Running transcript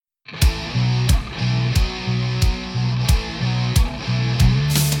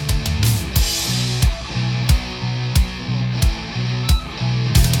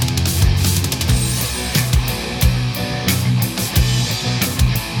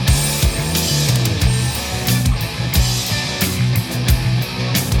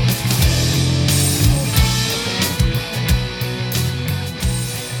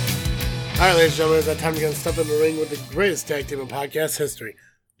All right, ladies and gentlemen, it's that time to get step in the ring with the greatest tag team in podcast history,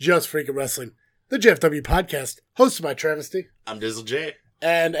 Just Freaking Wrestling, the JFW podcast, hosted by Travesty. I'm Dizzle J.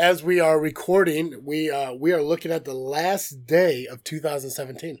 And as we are recording, we are looking at the last day of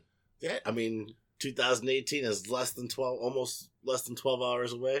 2017. Yeah, I mean, 2018 is almost less than 12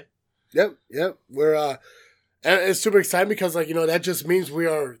 hours away. Yep. We're and it's super exciting because, that just means we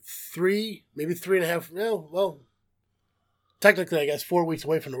are maybe 3.5. Well, technically, I guess 4 weeks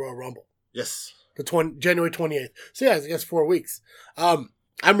away from the Royal Rumble. Yes. January 28th. So yeah, I guess 4 weeks. I'm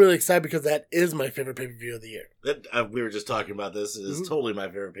really excited because that is my favorite pay-per-view of the year. We were just talking about this. It is totally my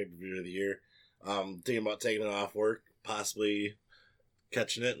favorite pay-per-view of the year. Thinking about taking it off work, possibly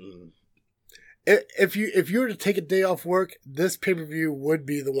catching it. And if you were to take a day off work, this pay-per-view would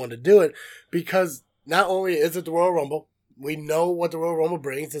be the one to do it because not only is it the Royal Rumble, we know what the Royal Rumble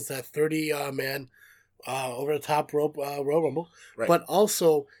brings. It's that 30-man over-the-top rope Royal Rumble. Right. But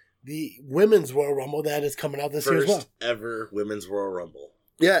also the Women's Royal Rumble that is coming out this year as well. First ever Women's Royal Rumble.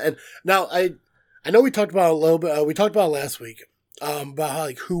 Yeah, and now I know we talked about it a little bit. We talked about it last week about how,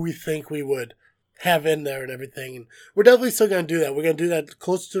 who we think we would have in there and everything. And we're definitely still going to do that. We're going to do that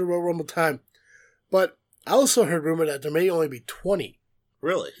closer to the Royal Rumble time. But I also heard rumor that there may only be 20.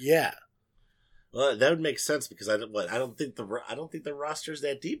 Really? Yeah. Well, that would make sense because I don't think the roster's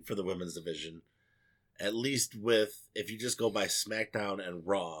that deep for the women's division. At least if you just go by SmackDown and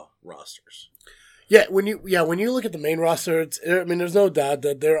Raw rosters. Yeah, when you look at the main roster, there's no doubt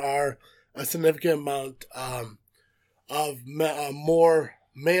that there are a significant amount of more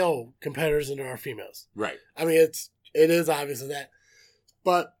male competitors than there are females. Right. I mean, it is obvious that,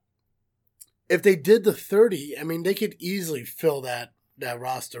 but if they did the 30, they could easily fill that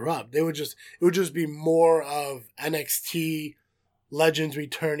roster up. It would just be more of NXT legends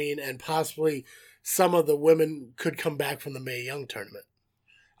returning, and possibly some of the women could come back from the Mae Young tournament.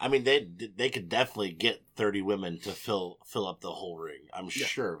 I mean, they could definitely get 30 women to fill up the whole ring. I'm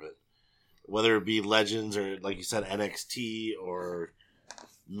sure of it. Whether it be legends or, like you said, NXT or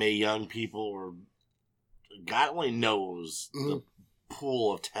Mae Young people, or God only knows the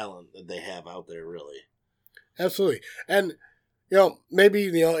pool of talent that they have out there, really. Absolutely. And, maybe,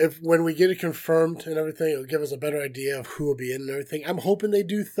 if when we get it confirmed and everything, it'll give us a better idea of who will be in and everything. I'm hoping they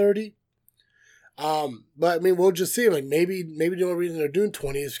do 30. But we'll just see. Maybe the only reason they're doing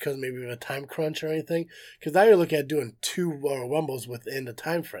 20 is because maybe of a time crunch or anything. Because now you're looking at doing 2 Royal Rumbles within the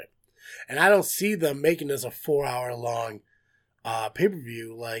time frame, and I don't see them making this a 4-hour long pay per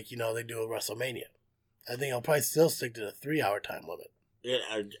view like they do at WrestleMania. I think I'll probably still stick to the 3-hour time limit. Yeah,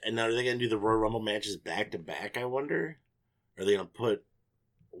 and are they going to do the Royal Rumble matches back to back? I wonder. Are they going to put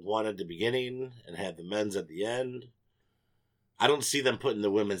one at the beginning and have the men's at the end? I don't see them putting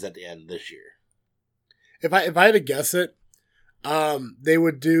the women's at the end this year. If I had to guess it, they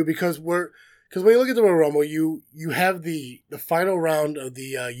would do, because when you look at the Royal Rumble, you have the final round of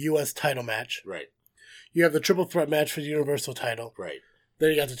the U.S. title match. Right. You have the triple threat match for the Universal title. Right.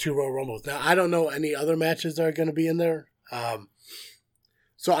 Then you got the 2 Royal Rumbles. Now, I don't know any other matches that are going to be in there.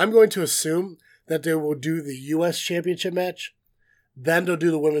 So I'm going to assume that they will do the U.S. Championship match, then they'll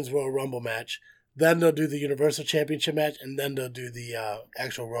do the Women's Royal Rumble match, then they'll do the Universal Championship match, and then they'll do the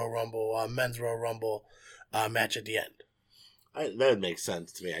actual Royal Rumble, Men's Royal Rumble match at the end. That would make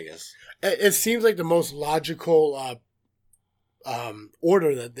sense to me, I guess. It seems like the most logical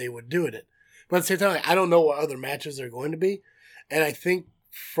order that they would do it. But at the same time, I don't know what other matches are going to be. And I think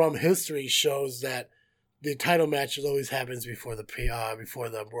from history shows that the title match always happens before the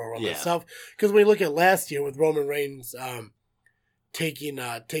Royal Rumble itself. Because when you look at last year with Roman Reigns having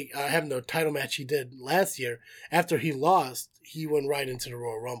the title match he did last year, after he lost, he went right into the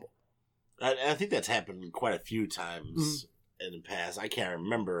Royal Rumble. I think that's happened quite a few times in the past. I can't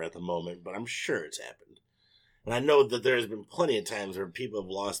remember at the moment, but I'm sure it's happened. And I know that there's been plenty of times where people have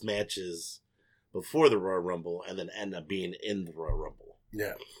lost matches before the Royal Rumble and then end up being in the Royal Rumble.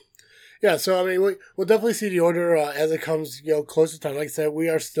 Yeah. Yeah, so we'll definitely see the order as it comes, close to time. Like I said, we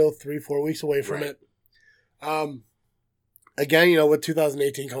are still 3-4 weeks away from it. Again, with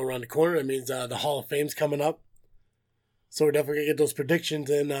 2018 coming around the corner, it means the Hall of Fame's coming up. So we're definitely going to get those predictions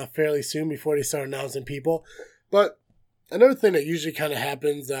in fairly soon before they start announcing people. But another thing that usually kind of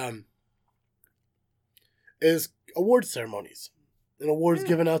happens is award ceremonies and awards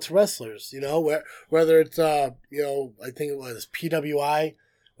given out to wrestlers. Whether it's I think it was PWI,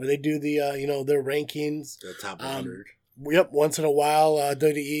 where they do the their rankings, the top 100. Yep, once in a while,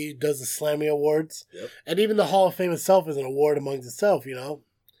 WWE does the Slammy Awards. Yep. And even the Hall of Fame itself is an award amongst itself,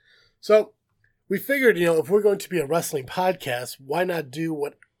 So we figured, if we're going to be a wrestling podcast, why not do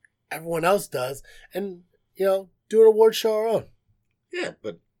what everyone else does and, do an award show our own? Yeah,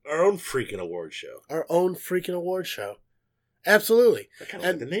 but Our own freaking award show. Our own freaking award show. Absolutely. I kind of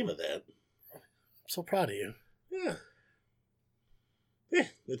like the name of that. I'm so proud of you. Yeah. Yeah,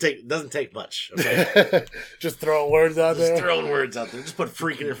 it doesn't take much. Okay? Just throwing words out there. Just throwing words out there. Just put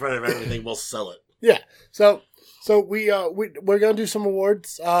freaking in front of everything. We'll sell it. Yeah. So we're gonna do some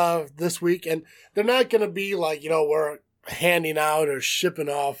awards this week, and they're not gonna be like we're handing out or shipping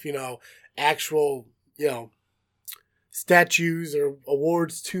off actual statues or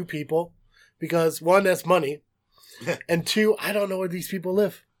awards to people, because one, that's money, and two, I don't know where these people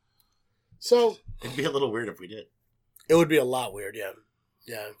live. So it'd be a little weird if we did. It would be a lot weird, yeah.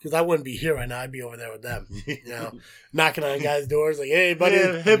 Yeah, because I wouldn't be here right now. I'd be over there with them, knocking on guys' doors like, "Hey, buddy,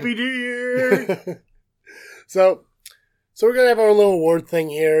 Happy New Year!" So we're gonna have our little award thing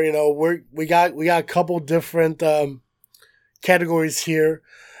here. We got a couple different categories here,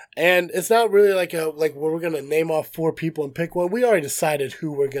 and it's not really like where we're gonna name off 4 people and pick one. We already decided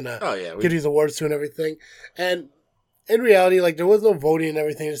who we're gonna give these awards to and everything. And in reality, there was no voting and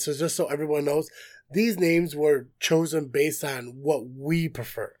everything. So just so everyone knows, these names were chosen based on what we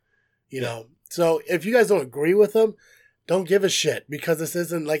prefer, know. So if you guys don't agree with them, don't give a shit, because this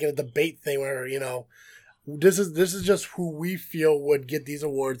isn't like a debate thing where this is just who we feel would get these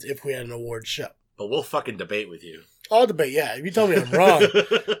awards if we had an award show. But we'll fucking debate with you. I'll debate, yeah. If you tell me I'm wrong,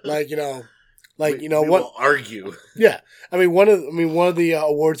 we will argue. Yeah, one of the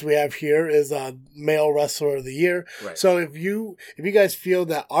awards we have here is Male Wrestler of the Year. Right. So if you guys feel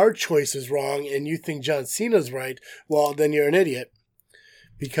that our choice is wrong and you think John Cena's right, well, then you're an idiot,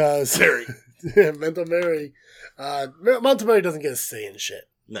 because Mental Mary doesn't get a say in shit.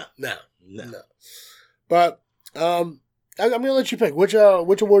 No. But I'm gonna let you pick which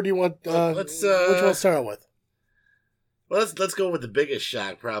award do you want. Which one to start out with? Well, let's go with the biggest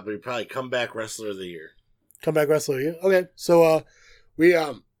shock. Probably Comeback Wrestler of the Year. Comeback Wrestler of the Year. Okay, so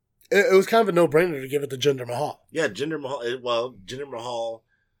it was kind of a no-brainer to give it to Jinder Mahal. Yeah, Jinder Mahal. Jinder Mahal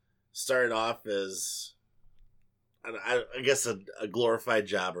started off as, I guess, a glorified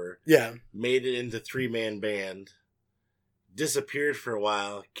jobber. Yeah, made it into 3-man band. Disappeared for a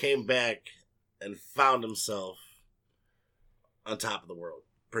while. Came back and found himself on top of the world.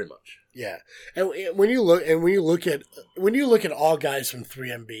 Pretty much. Yeah. And when you look at all guys from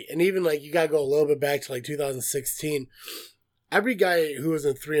 3MB, and even you gotta go a little bit back to 2016, every guy who was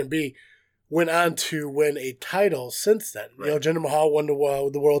in 3MB went on to win a title since then. Right. Jinder Mahal won the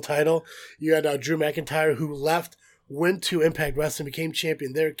world title. You had Drew McIntyre, who left, went to Impact Wrestling, became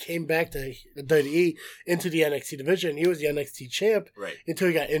champion there, came back to WWE into the NXT division. He was the NXT champ until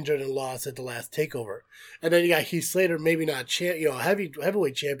he got injured and lost at the last takeover. And then you got Heath Slater, maybe not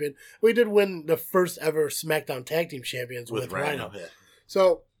heavyweight champion, but he did win the first ever SmackDown Tag Team Champions with Rhino. Yeah.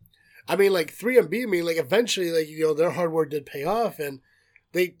 So, 3MB, eventually, their hard work did pay off, and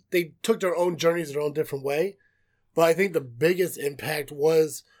they took their own journeys their own different way. But I think the biggest impact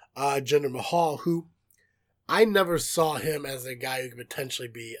was Jinder Mahal, who I never saw him as a guy who could potentially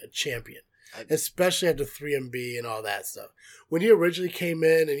be a champion, especially after 3MB and all that stuff. When he originally came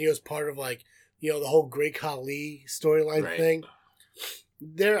in and he was part of the whole Great Khali storyline thing,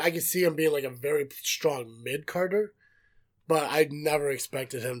 there I could see him being a very strong mid-carder, but I never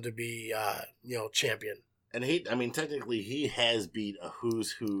expected him to be champion. And technically he has beat a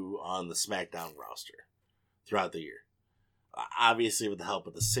who's who on the SmackDown roster throughout the year. Obviously with the help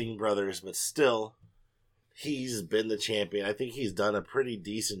of the Singh brothers, but still, he's been the champion. I think he's done a pretty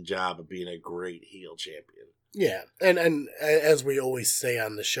decent job of being a great heel champion. Yeah, and as we always say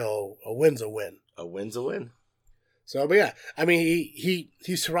on the show, a win's a win. A win's a win. So, but yeah, he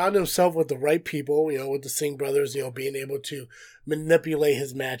surrounded himself with the right people, with the Singh brothers, being able to manipulate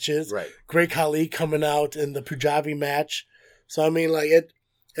his matches. Right. Great Khali coming out in the Punjabi match. So, it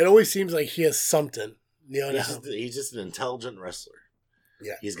always seems like he has something. He's just an intelligent wrestler.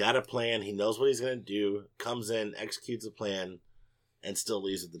 Yeah. He's got a plan. He knows what he's going to do, comes in, executes a plan, and still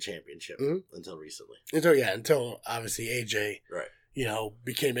leaves with the championship until recently. Until obviously AJ,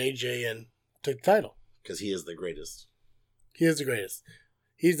 became AJ and took the title. Because he is the greatest. He is the greatest.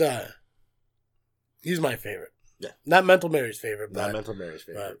 He's my favorite. Yeah. Not Mental Mary's favorite. Not Mental Mary's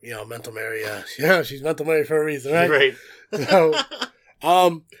favorite. But, Mental Mary, she's Mental Mary for a reason, right? Right. So,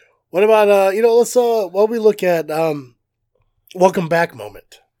 what about, let's, while we look at, welcome back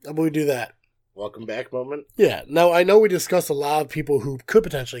moment. How about we do that? Welcome back moment? Yeah. Now, I know we discussed a lot of people who could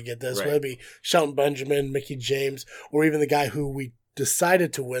potentially get this, whether it be Shelton Benjamin, Mickie James, or even the guy who we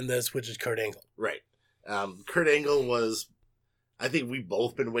decided to win this, which is Kurt Angle. Right. Kurt Angle was, I think we've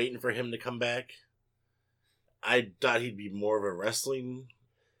both been waiting for him to come back. I thought he'd be more of a wrestling.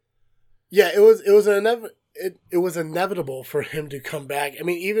 Yeah, it was an it was inevitable for him to come back. I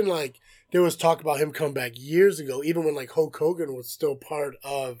mean, even like there was talk about him coming back years ago, even when like Hulk Hogan was still part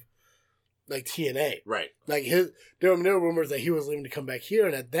of like TNA. Right. Like there were rumors that he was leaving to come back here,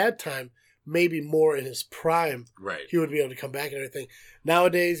 and at that time, maybe more in his prime, right, he would be able to come back and everything.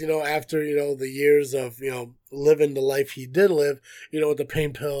 Nowadays, after the years of living the life he did live, with the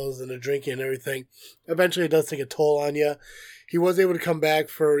pain pills and the drinking and everything, eventually it does take a toll on you. He was able to come back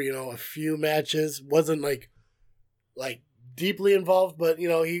for a few matches. Wasn't like deeply involved, but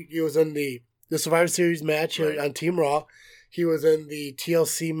he was in the Survivor Series match on Team Raw. He was in the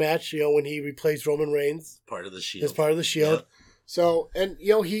TLC match, when he replaced Roman Reigns. Part of the Shield. As part of the Shield. Yep. So, and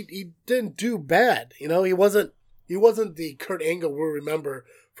he didn't do bad. He wasn't the Kurt Angle we remember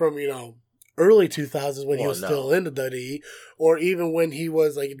from early 2000s when he was still in the WWE, or even when he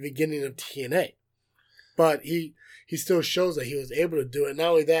was like at the beginning of TNA. But he still shows that he was able to do it.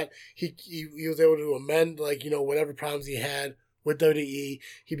 Not only that, he was able to amend whatever problems he had with WWE.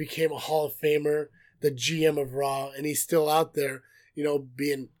 He became a Hall of Famer, the GM of Raw, and he's still out there,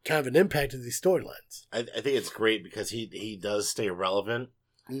 being kind of an impact of these storylines. I think it's great because he does stay relevant,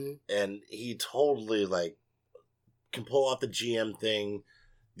 and he totally can pull off the GM thing.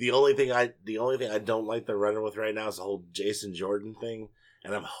 The only thing I don't like they're running with right now is the whole Jason Jordan thing,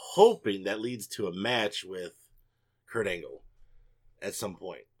 and I'm hoping that leads to a match with Kurt Angle at some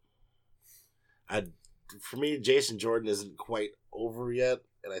point. For me, Jason Jordan isn't quite over yet,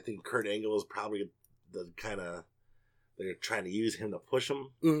 and I think Kurt Angle is probably the kind of they're trying to use him to push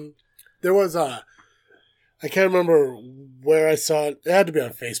him. Mm-hmm. There was I can't remember where I saw it. It had to be on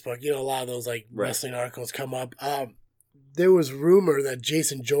Facebook. A lot of those wrestling articles come up. There was rumor that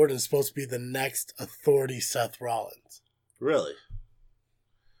Jason Jordan is supposed to be the next Authority Seth Rollins. Really?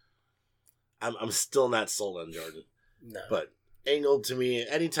 I'm still not sold on Jordan. No. But Angle, to me,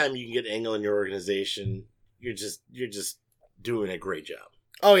 anytime you can get Angle in your organization, you're just doing a great job.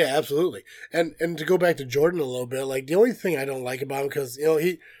 Oh yeah, absolutely. And to go back to Jordan a little bit, the only thing I don't like about him, because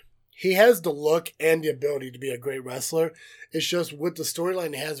he has the look and the ability to be a great wrestler. It's just with the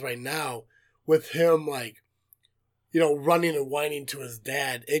storyline he has right now, with him running and whining to his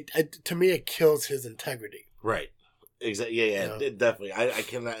dad. To me, it kills his integrity. Right. Exactly. Yeah. It definitely. I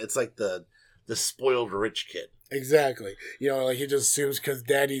cannot. It's like the spoiled rich kid. Exactly. He just assumes because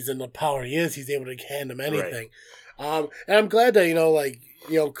daddy's in the power he is, he's able to hand him anything. Right. And I'm glad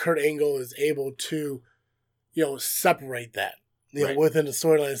that Kurt Angle is able to separate that within the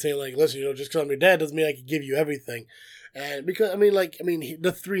storyline, saying listen, just because I'm your dad doesn't mean I can give you everything. And because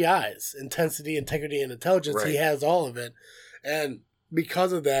the three I's, intensity, integrity, and intelligence, he has all of it. And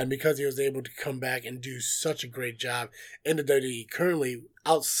because of that, and because he was able to come back and do such a great job in the WWE currently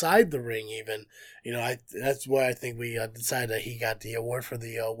outside the ring, even, that's why I think we decided that he got the award for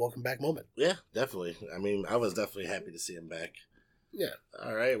the welcome back moment. Yeah, definitely. I was definitely happy to see him back. Yeah.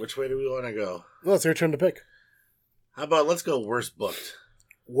 All right, which way do we want to go? Well, it's your turn to pick. How about let's go worst booked?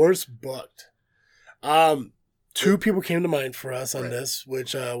 Worst booked. Two people came to mind for us on this,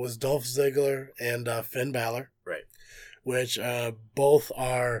 which was Dolph Ziggler and Finn Balor. Right. Which both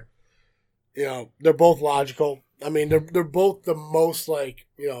are, they're both logical. They're both the most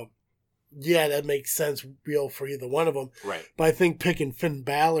that makes sense, for either one of them. Right. But I think picking Finn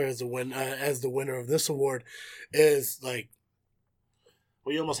Balor as the winner of this award is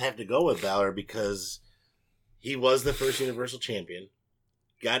well, you almost have to go with Balor because he was the first Universal Champion,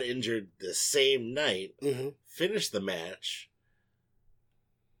 got injured the same night, finished the match,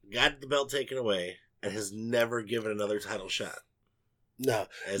 got the belt taken away, and has never given another title shot. No.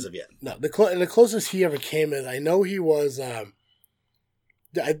 As of yet. No. The closest he ever came is, I know he was,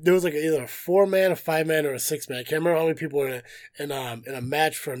 there was either a 4-man, a 5-man, or a 6-man. I can't remember how many people were in a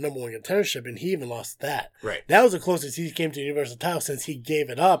match for a number one contendership, and he even lost that. Right. That was the closest he came to the Universal title since he gave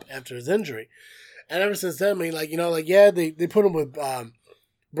it up after his injury. And ever since then, they put him with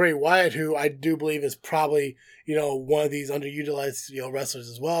Bray Wyatt, who I do believe is probably, one of these underutilized, wrestlers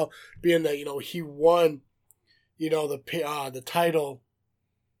as well, being that, he won, the title,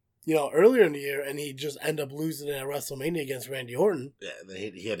 earlier in the year, and he just ended up losing it at WrestleMania against Randy Orton. Yeah, then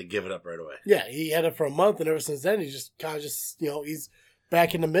he had to give it up right away. Yeah, he had it for a month, and ever since then, he just kind of he's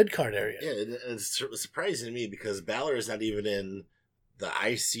back in the mid-card area. Yeah, and it's surprising to me because Balor is not even in the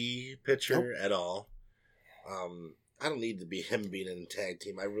IC picture at all. I don't need to be him being in a tag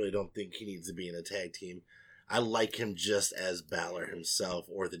team. I really don't think he needs to be in a tag team. I like him just as Balor himself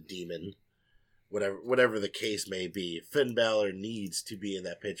or the Demon. Whatever the case may be, Finn Balor needs to be in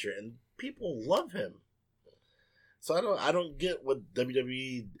that picture, and people love him. So I don't get what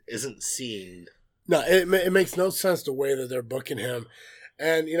WWE isn't seeing. No, it makes no sense the way that they're booking him,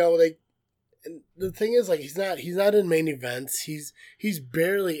 and And the thing is, like, he's not in main events. He's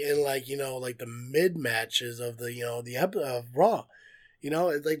barely in, like, like the mid matches of the the of Raw.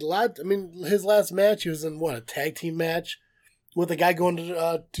 It's like his last match, he was in what, a tag team match with a guy going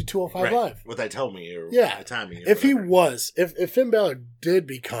to 205 right. Live. With Itomi or yeah. Itami. If Finn Balor did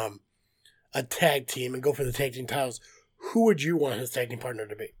become a tag team and go for the tag team titles, who would you want his tag team partner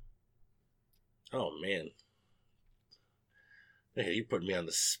to be? Oh man. Hey, you put me on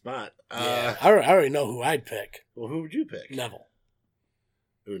the spot. Yeah, I already know who I'd pick. Well, who would you pick? Neville.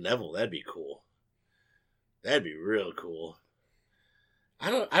 Ooh, Neville, that'd be cool. That'd be real cool.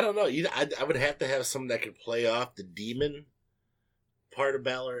 I don't know. I would have to have someone that could play off the demon part of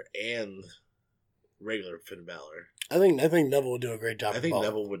Balor and regular Finn Balor. I think Neville would do a great job. I think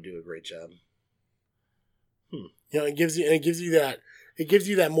Neville would do a great job. It gives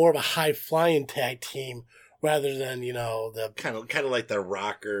you that more of a high flying tag team rather than the kind of like the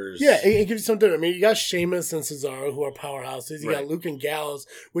Rockers. Yeah, it gives you something. I mean, you got Sheamus and Cesaro, who are powerhouses. You right. got Luke and Gallows,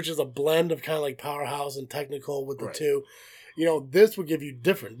 which is a blend of kind of like powerhouse and technical with the right. two. This would give you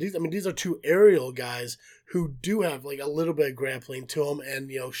different. These are two aerial guys who do have like a little bit of grappling to them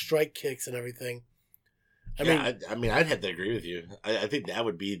and strike kicks and everything. I'd have to agree with you. I think that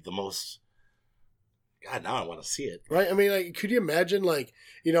would be the most. God, now I want to see it. Right? I mean, like, could you imagine, like,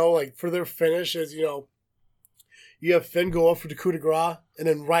 like for their finish as you have Finn go up for the coup de grace, and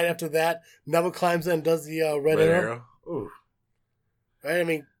then right after that, Neville climbs in and does the red arrow. Ooh. Right? I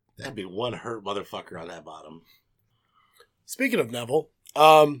mean, that'd be one hurt motherfucker on that bottom. Speaking of Neville,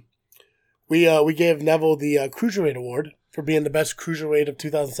 we gave Neville the Cruiserweight Award for being the best Cruiserweight of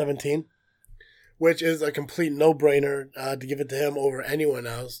 2017, which is a complete no-brainer to give it to him over anyone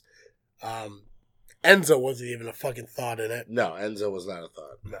else. Enzo wasn't even a fucking thought in it. No, Enzo was not a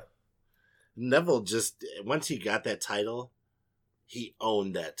thought. No. Neville just, once he got that title, he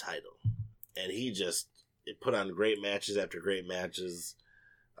owned that title. And he just put on great matches after great matches.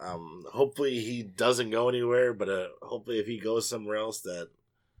 Hopefully he doesn't go anywhere, but hopefully if he goes somewhere else that,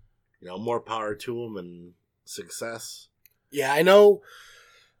 more power to him and success. Yeah, I know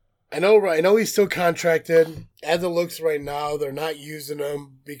he's still contracted. As it looks right now, they're not using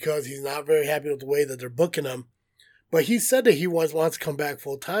him because he's not very happy with the way that they're booking him. But he said that he wants to come back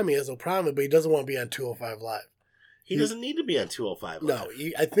full time. He has no problem, but he doesn't want to be on 205 Live. He doesn't need to be on 205 Live. No,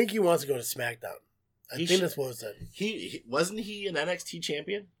 I think he wants to go to SmackDown. I think that's what it said. He wasn't he an NXT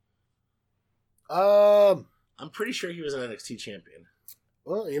champion? I'm pretty sure he was an NXT champion.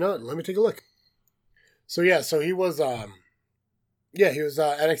 Well, let me take a look. So he was he was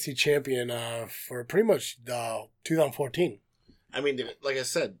NXT champion for pretty much 2014. I mean, like I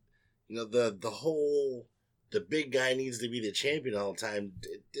said, the big guy needs to be the champion all the time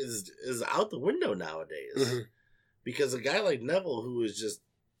is out the window nowadays. Mm-hmm. Because a guy like Neville, who is just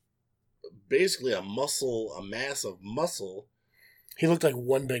basically a mass of muscle. He looked like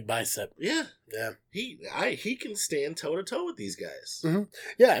one big bicep. Yeah. Yeah. He can stand toe to toe with these guys. Mm-hmm.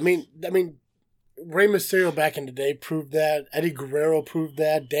 Yeah, I mean, Rey Mysterio back in the day proved that. Eddie Guerrero proved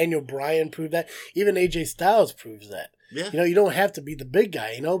that. Daniel Bryan proved that. Even AJ Styles proves that. Yeah. You don't have to be the big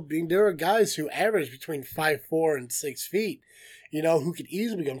guy. There are guys who average between 5'4" and 6 feet, who could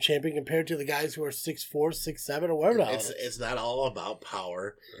easily become champion compared to the guys who are 6'4", 6'7", or whatever the hell. It's not all about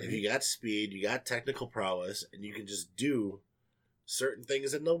power. Mm-hmm. If you got speed, you got technical prowess, and you can just do certain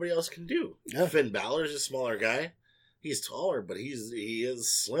things that nobody else can do. Yeah. Finn Balor's a smaller guy. He's taller, but he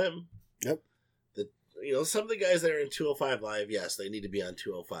is slim. Yep. Some of the guys that are in 205 Live, yes, they need to be on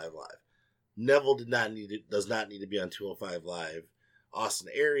 205 Live. Neville does not need to be on 205 Live. Austin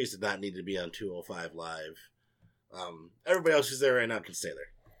Aries did not need to be on 205 Live. Everybody else who's there right now can stay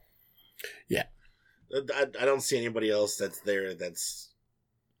there. Yeah. I don't see anybody else that's there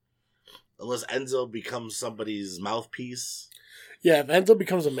unless Enzo becomes somebody's mouthpiece. Yeah, if Enzo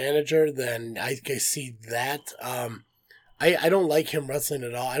becomes a manager, then I can see that. I don't like him wrestling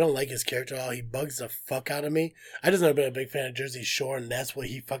at all. I don't like his character at all. He bugs the fuck out of me. I just never been a big fan of Jersey Shore, and that's what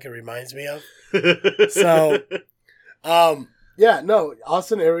he fucking reminds me of. So,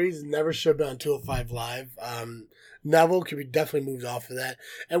 Austin Aries never should have been on 205 Live. Neville could be definitely moved off of that.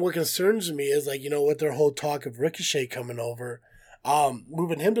 And what concerns me is, with their whole talk of Ricochet coming over,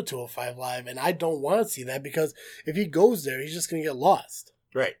 moving him to 205 Live, and I don't want to see that because if he goes there, he's just going to get lost.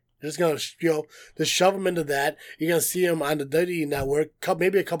 Right. You're just going to, just shove him into that. You're going to see him on the WWE Network,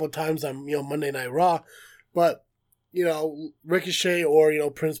 maybe a couple of times on, Monday Night Raw. But, Ricochet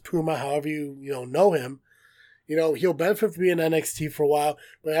or, Prince Puma, however you, know him, he'll benefit from being NXT for a while.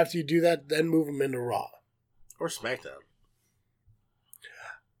 But after you do that, then move him into Raw. Or SmackDown.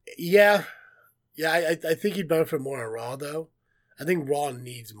 Yeah. Yeah, I think he'd benefit more on Raw, though. I think Raw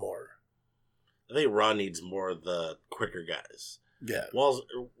needs more. I think Raw needs more of the quicker guys. Yeah.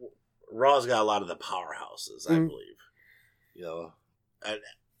 Raw's got a lot of the powerhouses, I believe. You know,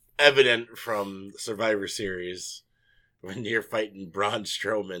 evident from Survivor Series when you're fighting Braun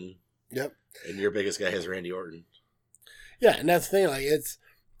Strowman. Yep. And your biggest guy is Randy Orton. Yeah, and that's the thing. Like, it's,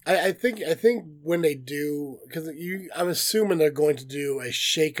 I think when they do, because I'm assuming they're going to do a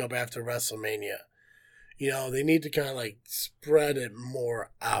shakeup after WrestleMania. You know, they need to kind of like spread it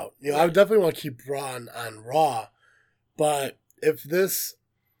more out. You know, I would definitely want to keep Braun on Raw, but if this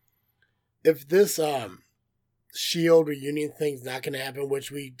Shield reunion thing's not going to happen,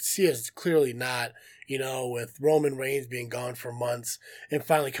 which we see as clearly not, you know, with Roman Reigns being gone for months and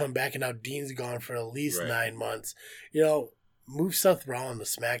finally come back, and now Dean's gone for at least 9 months. You know, move Seth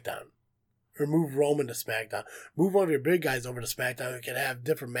Rollins to SmackDown. Or move Roman to SmackDown. Move one of your big guys over to SmackDown who can have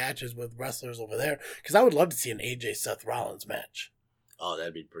different matches with wrestlers over there. Because I would love to see an AJ Seth Rollins match. Oh,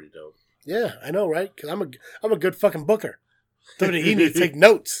 that'd be pretty dope. Yeah, I know, right? Because I'm a good fucking booker. WWE needs to take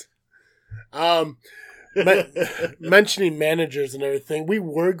notes. Mentioning managers and everything, we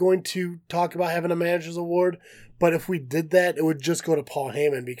were going to talk about having a manager's award, but if we did that, it would just go to Paul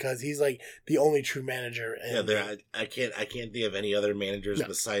Heyman because he's like the only true manager. I can't think of any other managers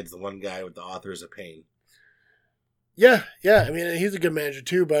besides the one guy with the Authors of Pain. Yeah. I mean, he's a good manager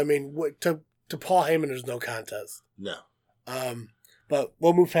too, but I mean, to Paul Heyman, there's no contest. No. But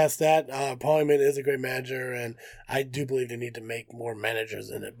we'll move past that. Paul Heyman is a great manager, and I do believe they need to make more managers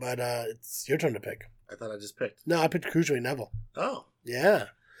in it. But it's your turn to pick. I thought I just picked. No, I picked Cruiserweight Neville. Oh. Yeah.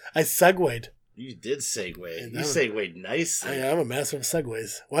 I segued. You did segue. You segued nicely. I'm a master of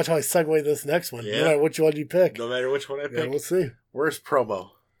segues. Watch how I segue this next one. Yeah. No matter which one you pick. No matter which one I pick. Yeah, we'll see. Worst promo.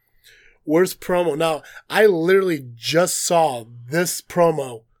 Now, I literally just saw this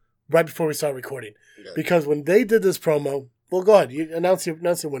promo right before we started recording. Yeah. Because when they did this promo, well, go ahead. You announce your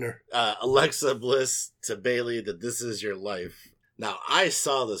winner. Alexa Bliss to Bayley that this is your life. Now, I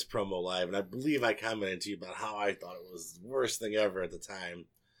saw this promo live, and I believe I commented to you about how I thought it was the worst thing ever at the time.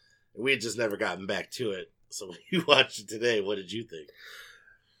 And we had just never gotten back to it. So when you watched it today, what did you think?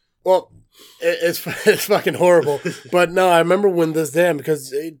 Well, it's fucking horrible. But no, I remember when this damn,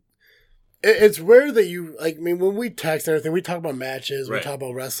 because it's rare that you, like, I mean, when we text and everything, we talk about matches, we talk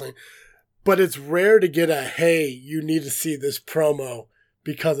about wrestling. But it's rare to get a, hey, you need to see this promo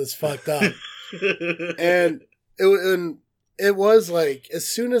because it's fucked up. And it was like, as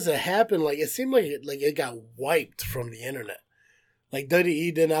soon as it happened, like, it seemed like it got wiped from the internet. Like,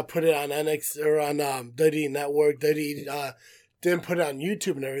 WWE did not put it on NX or on WWE Network. WWE didn't put it on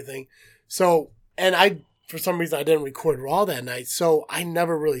YouTube and everything. So, and for some reason, I didn't record Raw that night. So I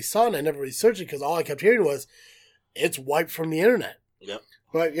never really saw it. I never researched it because all I kept hearing was, it's wiped from the internet. Yep.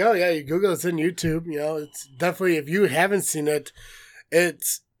 But, yeah, you Google it, it's in YouTube. You know, it's definitely, if you haven't seen it,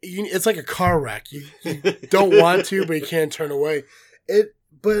 it's like a car wreck. You don't want to, but you can't turn away.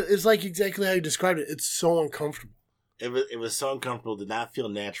 But it's like exactly how you described it. It's so uncomfortable. It was so uncomfortable. Did not feel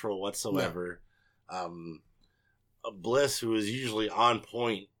natural whatsoever. No. Bliss, who is usually on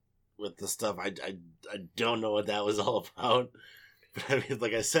point with the stuff, I don't know what that was all about. But I mean,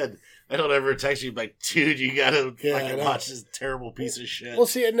 like I said, I don't ever text you like, dude, you gotta fucking watch this terrible piece of shit. Well,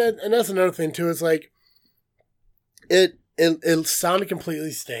 see, and that's another thing too. It's like it sounded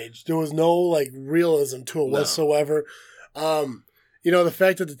completely staged. There was no like realism to it whatsoever. You know, the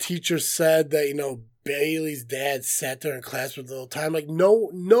fact that the teacher said that, you know, Bayley's dad sat there in class for the whole time, like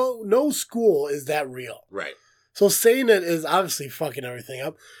no school is that real. Right. So saying it is obviously fucking everything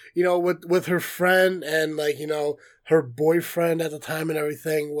up. You know, with her friend and, like, you know, her boyfriend at the time and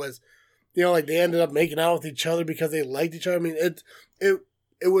everything was, you know, like, they ended up making out with each other because they liked each other. I mean, it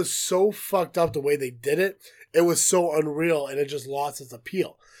was so fucked up the way they did it. It was so unreal, and it just lost its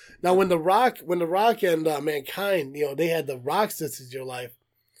appeal. Now, when The Rock and Mankind, you know, they had The Rock's This Is Your Life,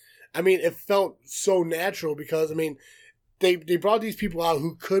 I mean, it felt so natural because, I mean, they brought these people out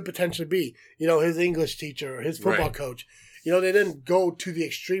who could potentially be, you know, his English teacher or his football coach. You know, they didn't go to the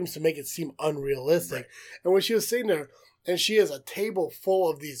extremes to make it seem unrealistic. Right. And when she was sitting there, and she has a table full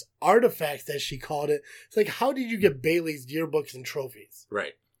of these artifacts, as she called it, it's like, how did you get Bayley's yearbooks and trophies?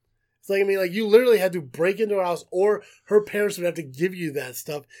 Right. It's like, I mean, like, you literally had to break into her house, or her parents would have to give you that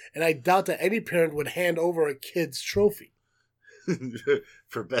stuff. And I doubt that any parent would hand over a kid's trophy.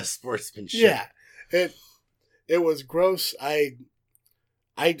 For best sportsmanship. Yeah. It was gross. I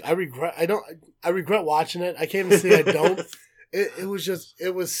regret watching it. I can't even say I don't. It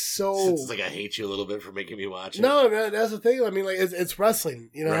was so. It's like I hate you a little bit for making me watch it. No, man, that's the thing. I mean, like, it's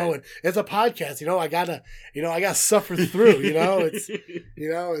wrestling, you know, and it's a podcast. You know, I gotta suffer through. You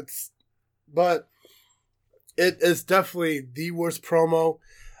know, but it's definitely the worst promo.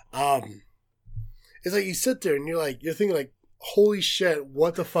 it's like you sit there and you're thinking like, holy shit,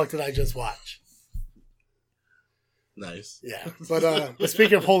 what the fuck did I just watch? Nice. Yeah. But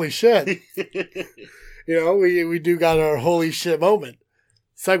speaking of holy shit, we do got our holy shit moment.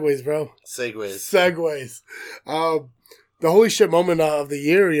 Segues, bro. Segues. The holy shit moment of the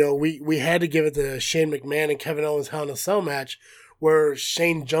year, we had to give it to Shane McMahon and Kevin Owens Hell in a Cell match where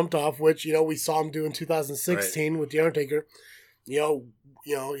Shane jumped off, which, we saw him do in 2016 with The Undertaker. He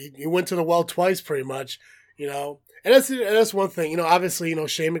went to the well twice pretty much, And that's one thing. Obviously,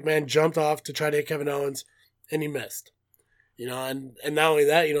 Shane McMahon jumped off to try to hit Kevin Owens and he missed. And not only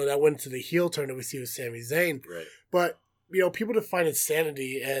that, that went to the heel turn that we see with Sami Zayn. Right. But, people define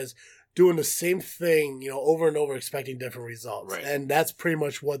insanity as doing the same thing, over and over, expecting different results. Right. And that's pretty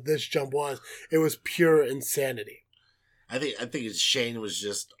much what this jump was. It was pure insanity. I think Shane was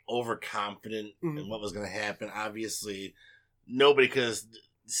just overconfident in what was going to happen. Obviously, nobody could have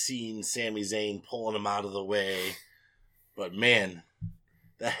seen Sami Zayn pulling him out of the way. But, man,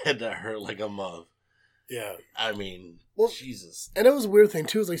 that had to hurt like a mug. Yeah. I mean, Jesus. And it was a weird thing,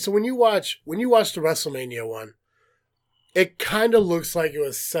 too. It's like, so when you watch the WrestleMania one, it kind of looks like it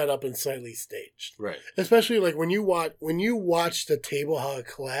was set up and slightly staged. Right. Especially like when you watch the table, how it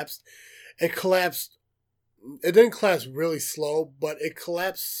collapsed. It didn't collapse really slow, but it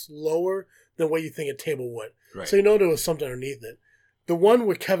collapsed slower than what you think a table would. Right. So there was something underneath it. The one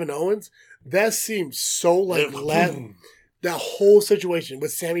with Kevin Owens, that seemed so like that whole situation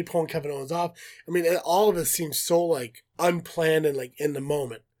with Sammy pulling Kevin Owens off. I mean, all of it seems so like unplanned and like in the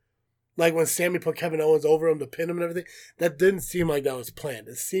moment. Like when Sammy put Kevin Owens over him to pin him and everything, that didn't seem like that was planned.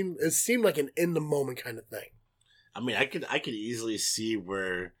 It seemed like an in the moment kind of thing. I mean, I could easily see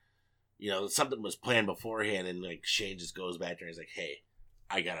where, something was planned beforehand, and like Shane just goes back there and he's like, "Hey,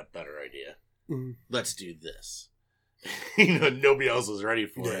 I got a better idea. Mm-hmm. Let's do this." Nobody else was ready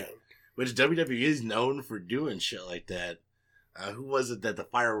for it. Which WWE is known for doing shit like that. Who was it that the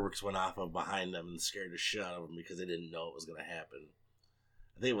fireworks went off of behind them and scared the shit out of them because they didn't know it was going to happen?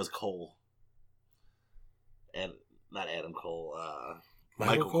 I think it was Cole. And not Adam Cole.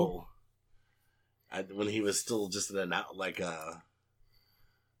 Michael Cole. When he was still just a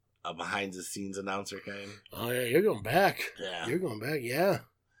behind the scenes announcer kind. Oh yeah, you're going back. Yeah. You're going back, yeah.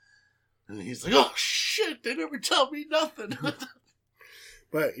 And he's like, "Oh shit, they never tell me nothing."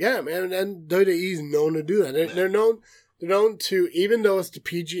 But yeah, man, and WWE's known to do that. They're known to, even though it's the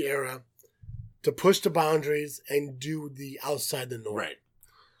PG era, to push the boundaries and do the outside the norm. Right.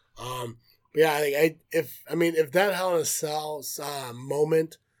 But yeah, if that Hell in a Cell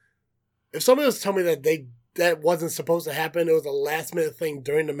moment, if somebody was telling me that wasn't supposed to happen, it was a last minute thing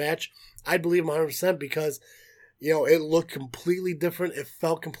during the match, I'd believe 100% because, it looked completely different. It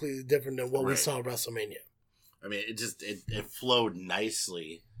felt completely different than what we saw at WrestleMania. I mean, it flowed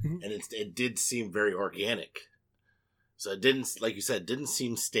nicely, and it did seem very organic. So it didn't, like you said, didn't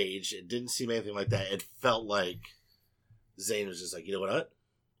seem staged. It didn't seem anything like that. It felt like Zayn was just like, you know what?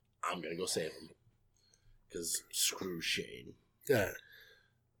 I'm going to go save him. Because screw Shane. Yeah.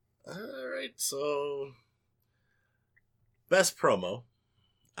 All right, so best promo.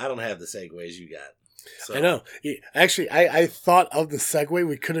 I don't have the segues you got. So. I know. Actually, I thought of the segue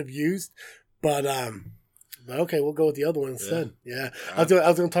we could have used, but okay, we'll go with the other one instead. Yeah. I was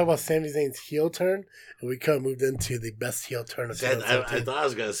going to talk about Sami Zayn's heel turn, and we could have moved into the best heel turn of 2017. I thought I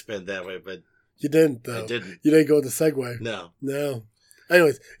was going to spin that way, but you didn't, though. I didn't. You didn't go with the segue. No.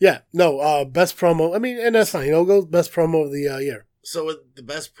 Anyways, yeah, no, best promo. I mean, and that's fine. Go with best promo of the year. So with the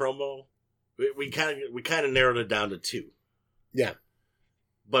best promo, we kind of narrowed it down to two. Yeah.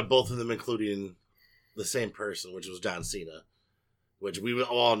 But both of them including the same person, which was John Cena. Which we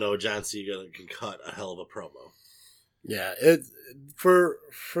all know John Cena can cut a hell of a promo. Yeah, it for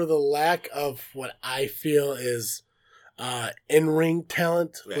the lack of what I feel is in-ring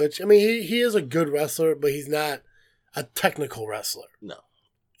talent, right. Which, I mean, he is a good wrestler, but he's not a technical wrestler. No.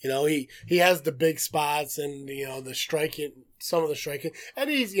 He has the big spots and, the striking, some of the striking. And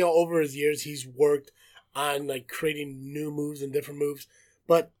he's, over his years, he's worked on, like, creating new moves and different moves.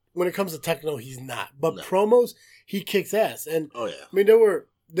 But when it comes to technical, he's not. But promos, he kicks ass. And, oh, yeah. I mean,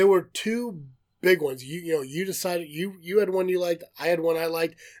 there were two big ones. You decided, you had one you liked, I had one I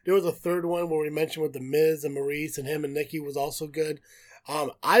liked. There was a third one where we mentioned with the Miz and Maurice and him and Nikki was also good.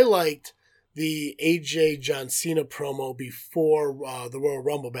 I liked the AJ John Cena promo before the Royal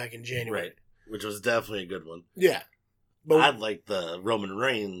Rumble back in January. Right, which was definitely a good one. Yeah. But I liked the Roman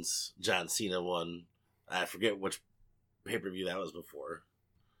Reigns John Cena one. I forget which pay-per-view that was before.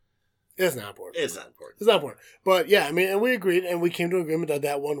 It's not important. It's not important. But yeah, I mean, and we agreed, and we came to an agreement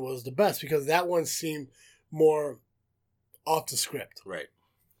that one was the best because that one seemed more off the script. Right.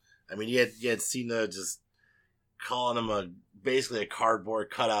 I mean, you had Cena just calling him basically a cardboard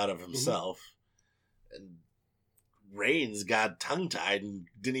cutout of himself. Mm-hmm. And Reigns got tongue-tied and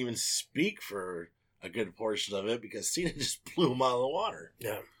didn't even speak for a good portion of it because Cena just blew him out of the water.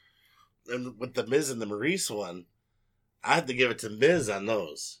 Yeah. And with the Miz and the Maurice one, I have to give it to Miz on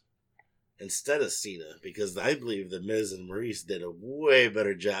those instead of Cena because I believe the Miz and Maurice did a way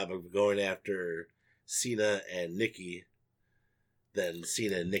better job of going after Cena and Nikki than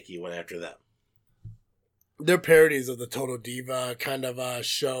Cena and Nikki went after them. Their parodies of the Total Diva kind of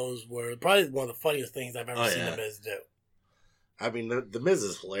shows were probably one of the funniest things I've ever seen the Miz do. I mean, the Miz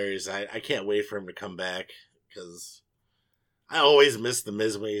is hilarious. I can't wait for him to come back because I always miss the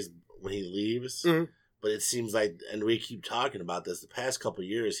Miz when he leaves. Mm-hmm. But it seems like, and we keep talking about this, the past couple of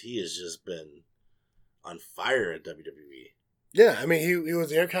years, he has just been on fire at WWE. Yeah, I mean, he was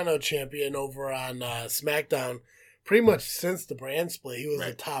the Intercontinental Champion over on SmackDown pretty much since the brand split. He was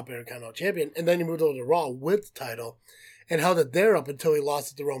the top Intercontinental Champion, and then he moved over to Raw with the title and held it there up until he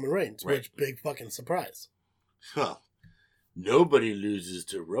lost it to Roman Reigns, which big fucking surprise. Huh. Nobody loses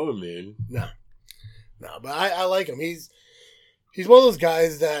to Roman. No, but I like him. He's one of those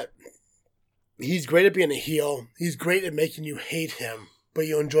guys that he's great at being a heel. He's great at making you hate him, but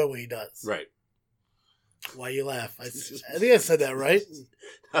you enjoy what he does. Right. Why you laugh? I think I said that right.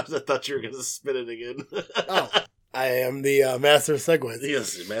 I thought you were going to spin it again. Oh, I am the master of segues.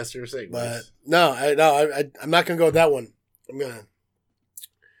 Yes, master of segues. But no, I'm not going to go with that one. I'm going to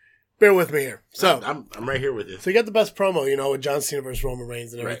bear with me here. So I'm right here with you. So you got the best promo, with John Cena versus Roman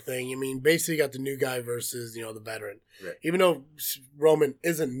Reigns and everything. Right. I mean, basically you got the new guy versus, the veteran. Right. Even though Roman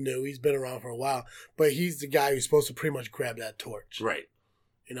isn't new, he's been around for a while, but he's the guy who's supposed to pretty much grab that torch. Right.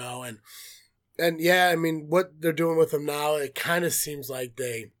 And yeah, I mean, what they're doing with him now, it kind of seems like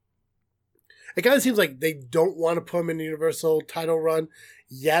they don't want to put him in the Universal title run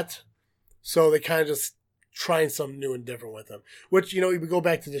yet. So they kind of just trying something new and different with him. Which, you go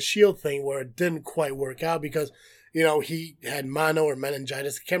back to the Shield thing where it didn't quite work out because, he had mono or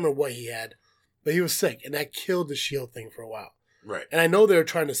meningitis. I can't remember what he had, but he was sick, and that killed the Shield thing for a while. Right. And I know they were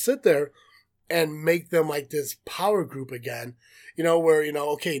trying to sit there and make them like this power group again, where,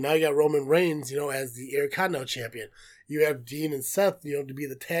 okay, now you got Roman Reigns, as the Intercontinental Champion. You have Dean and Seth, to be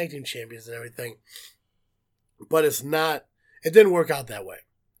the tag team champions and everything. But it didn't work out that way.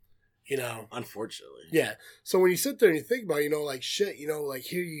 Unfortunately. Yeah. So when you sit there and you think about it, like shit, like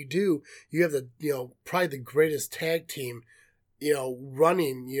here you have the, probably the greatest tag team,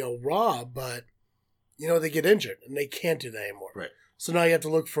 running, Raw, but, they get injured and they can't do that anymore. Right. So now you have to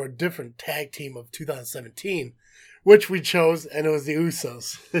look for a different tag team of 2017, which we chose, and it was the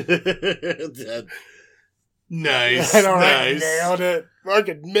Usos. Nice. I know, right? Nailed it.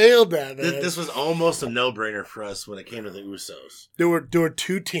 Fucking nailed that, man. This was almost a no-brainer for us when it came to the Usos. There were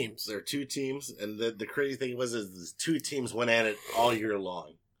two teams. There were two teams, and the crazy thing was is two teams went at it all year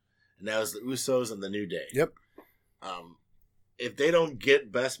long. And that was the Usos and the New Day. Yep. If they don't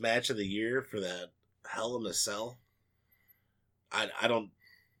get best match of the year for that Hell in a Cell, I don't.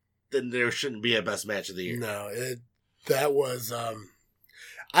 Then there shouldn't be a best match of the year. No, that was.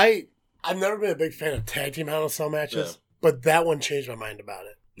 I've never been a big fan of tag team Hell in a Cell matches, but that one changed my mind about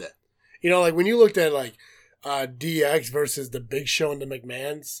it. Yeah. Like when you looked at like DX versus the Big Show and the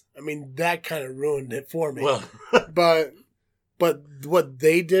McMahons, I mean that kind of ruined it for me. Well, but what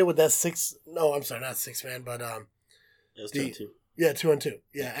they did with that not 6 man, but it was 2-2. Yeah, 2-2.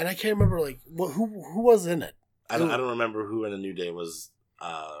 Yeah, and I can't remember like who was in it. I don't remember who in the New Day was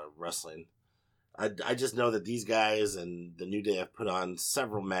wrestling. I just know that these guys and the New Day have put on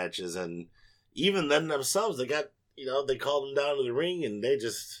several matches, and even them themselves, they got, they called them down to the ring, and they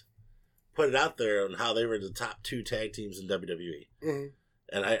just put it out there on how they were the top 2 tag teams in WWE. Mm-hmm.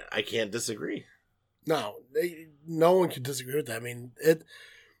 And I can't disagree. No, no one can disagree with that. I mean,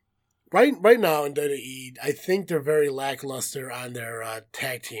 right now in WWE, I think they're very lackluster on their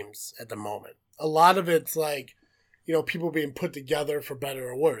tag teams at the moment. A lot of it's like, people being put together for better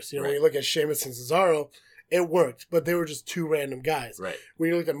or worse. When you look at Sheamus and Cesaro, it worked, but they were just 2 random guys. Right. When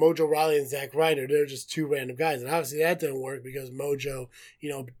you look at Mojo Rawley and Zack Ryder, they were just 2 random guys. And obviously that didn't work because Mojo,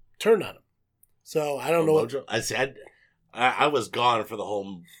 turned on him. So I don't know. Mojo? I was gone for the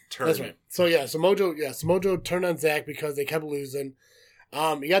whole turn. That's right. So Mojo turned on Zack because they kept losing.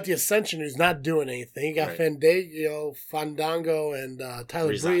 You got the Ascension who's not doing anything. You got Fandango and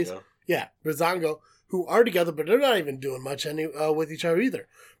Tyler Breeze. Yeah, Breezango, who are together, but they're not even doing much with each other either.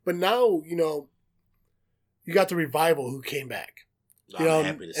 But now, you got the Revival who came back. I'm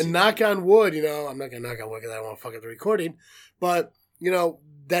happy to see and knock on wood, I'm not going to knock on wood because I don't want to fuck up the recording, but,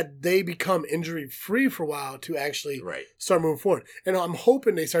 that they become injury free for a while to actually Right. start moving forward. And I'm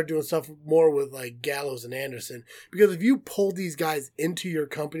hoping they start doing stuff more with like Gallows and Anderson, because if you pull these guys into your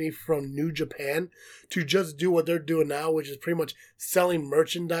company from New Japan to just do what they're doing now, which is pretty much selling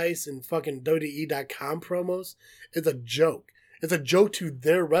merchandise and fucking WWE.com promos, it's a joke. It's a joke to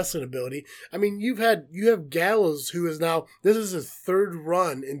their wrestling ability. I mean, you have Gallows, who is now, this is his third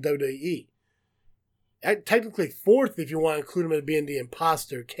run in WWE. Technically fourth if you want to include him as being the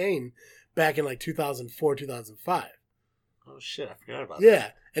imposter Kane back in like 2004, 2005. Oh shit, I forgot about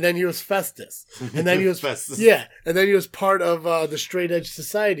Yeah. And then he was Festus. And then he was Festus. Yeah. And then he was part of the Straight Edge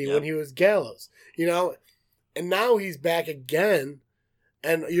Society when he was Gallows. And now he's back again,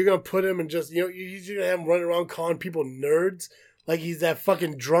 and you're gonna put him in just you're gonna have him running around calling people nerds. Like he's that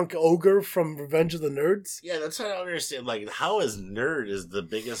fucking drunk ogre from Revenge of the Nerds. Yeah, that's what I don't understand. Like, how is nerd is the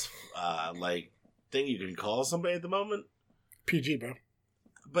biggest thing you can call somebody at the moment? PG, bro.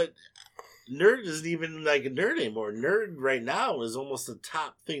 But nerd isn't even like a nerd anymore. Nerd right now is almost the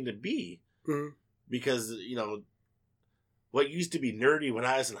top thing to be. Mm-hmm. Because, what used to be nerdy when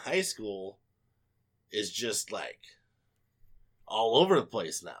I was in high school is just like all over the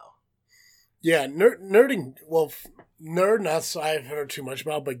place now. Yeah, nerding. Well, nerd, not so I've heard too much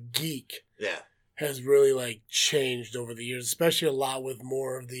about, but geek has really like changed over the years, especially a lot with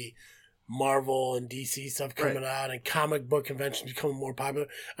more of the Marvel and DC stuff coming out and comic book conventions becoming more popular.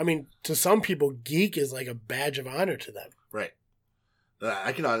 I mean, to some people, geek is like a badge of honor to them. Right.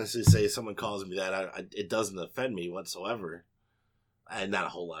 I can honestly say someone calls me that, it doesn't offend me whatsoever. And not a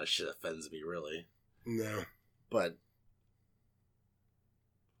whole lot of shit offends me, really. No. But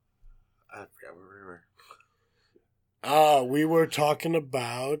I forgot where we were. We were talking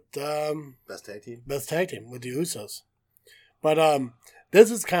about Best tag team with the Usos. But this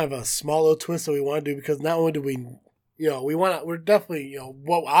is kind of a small little twist that we want to do, because not only do we're definitely,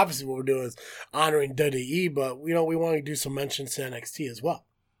 obviously what we're doing is honoring WWE, but we want to do some mentions to NXT as well.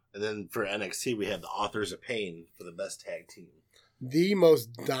 And then for NXT, we have the Authors of Pain for the best tag team. The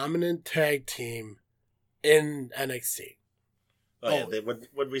most dominant tag team in NXT. Yeah, what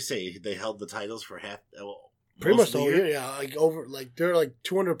did we say? They held the titles for pretty much the whole year. Yeah, they're like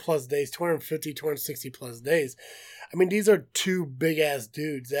 200 plus days, 250, 260 plus days. I mean, these are two big ass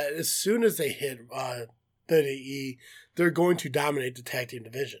dudes that as soon as they hit WWE, they're going to dominate the tag team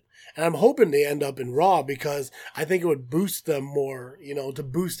division. And I'm hoping they end up in Raw, because I think it would boost them more, to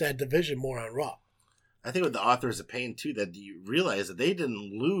boost that division more on Raw. I think with the Authors of Pain too, that you realize that they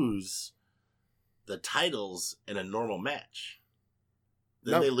didn't lose the titles in a normal match.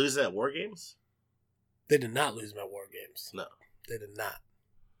 Didn't they lose it at War Games? They did not lose them at War Games. No. They did not.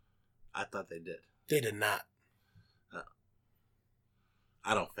 I thought they did. They did not. No.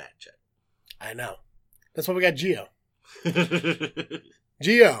 I don't fact check. I know. That's why we got Gio.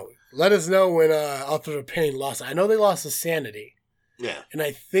 Gio, let us know when Authors of Pain lost. I know they lost to Sanity. Yeah. And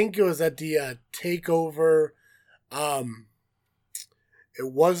I think it was at the TakeOver. It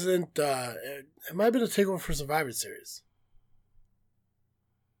wasn't. It might have been a TakeOver for Survivor Series.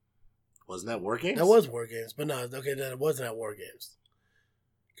 Wasn't that War Games? That was War Games, but no, okay, then it wasn't at War Games.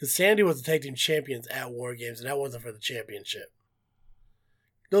 Because Sandy was the tag team champions at War Games, and that wasn't for the championship.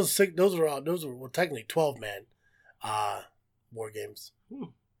 Those were technically 12-man War Games.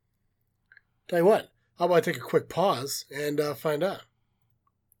 Tell you what, how about I take a quick pause and find out?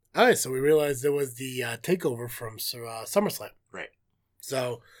 All right, so we realized there was the takeover from SummerSlam. Right.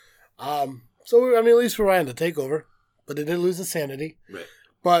 So, at least we're right on the takeover, but they did lose the Sanity. Right.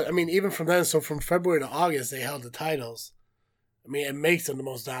 But, even from then, so from February to August, they held the titles. It makes them the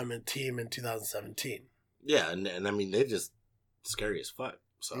most dominant team in 2017. Yeah, and they're just scary as fuck,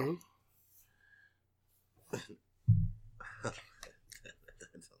 so. Mm-hmm.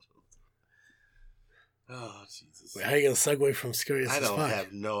 Oh, Jesus. Wait, how are you going to segue from scary as fuck? I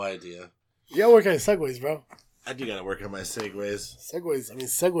have no idea. You got to work on your segues, bro. I do got to work on my segues.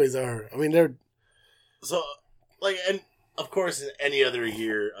 Segues are, they're... So, and of course, in any other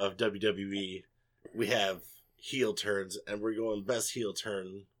year of WWE, we have heel turns, and we're going best heel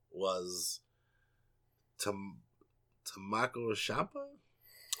turn was Tommaso Ciampa?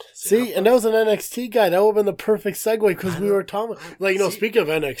 See, and that was an NXT guy. That would have been the perfect segue, because we were talking... speaking of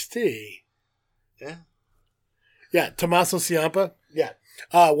NXT... Yeah. Yeah, Tommaso Ciampa. Yeah.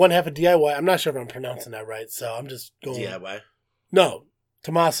 One half of DIY. I'm not sure if I'm pronouncing that right, so I'm just going... DIY? No.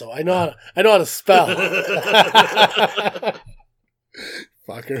 Tommaso. I know how to spell.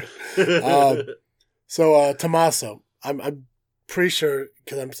 Fucker. Tommaso. I'm pretty sure,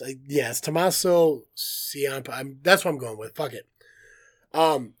 because it's Tommaso Ciampa. That's what I'm going with. Fuck it.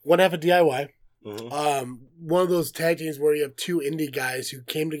 One half of DIY. One of those tag teams where you have two indie guys who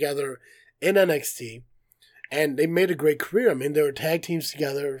came together in NXT, and they made a great career. I mean, they were tag teams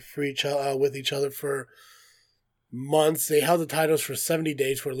together for with each other for months. They held the titles for 70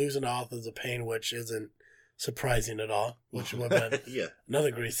 days for losing to Authors of Pain, which isn't surprising at all. Which would have been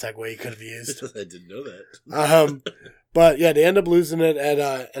another great segue you could have used. I didn't know that. But yeah, they end up losing it at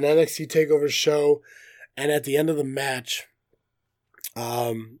an NXT TakeOver show, and at the end of the match,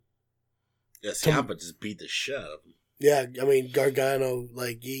 Ciampa just beat the shit out of him. Yeah, I mean, Gargano,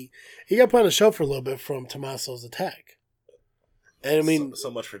 like, he got put on the shelf for a little bit from Tommaso's attack. And I mean...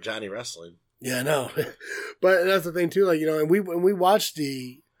 So much for Johnny Wrestling. Yeah, I know. But that's the thing, too, like, you know, and we watched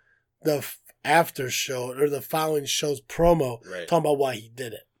the after show, or the following show's promo, talking about why he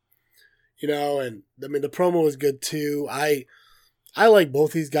did it. You know, and, I mean, the promo was good, too. I like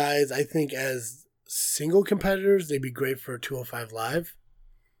both these guys. I think as single competitors, they'd be great for 205 Live.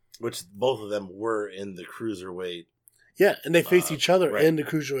 Which both of them were in the Cruiserweight. Yeah, and they faced each other in the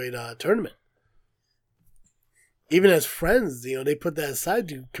Cruiserweight tournament. Even as friends, you know, they put that aside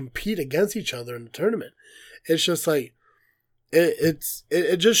to compete against each other in the tournament. It's just like,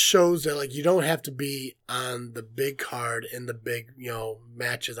 it just shows that, like, you don't have to be on the big card in the big, you know,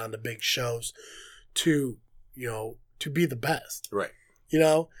 matches on the big shows to, you know, to be the best. Right. You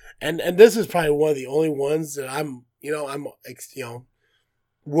know? And this is probably one of the only ones that I'm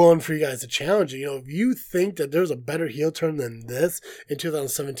willing for you guys to challenge it. You know, if you think that there's a better heel turn than this in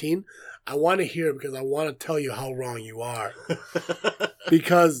 2017, I want to hear it because I want to tell you how wrong you are.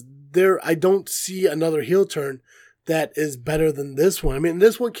 Because I don't see another heel turn that is better than this one. I mean,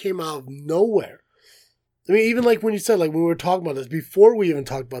 this one came out of nowhere. I mean, even like when you said, like when we were talking about this, before we even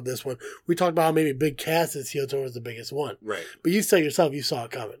talked about this one, we talked about how maybe Big Cass's heel turn was the biggest one. Right. But you said yourself, you saw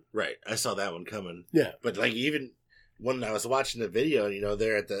it coming. Right. I saw that one coming. Yeah. But like even when I was watching the video, you know,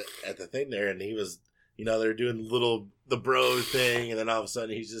 there at the thing there, and he was, you know, they're doing the bro thing, and then all of a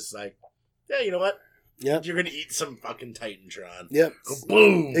sudden he's just like, yeah, you know what? Yep. You're gonna eat some fucking Titantron. Yep.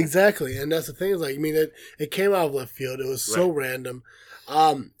 Boom. Exactly. And that's the thing, is like, I mean, it came out of left field. It was so random.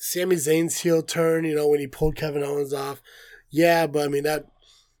 Sami Zayn's heel turn, you know, when he pulled Kevin Owens off. Yeah, but I mean that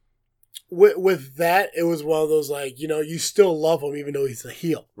with that, it was one of those, like, you know, you still love him even though he's a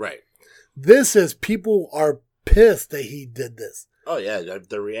heel. Right. This is, people are pissed that he did this. Oh yeah,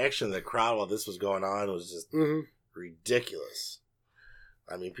 the reaction of the crowd while this was going on was just ridiculous.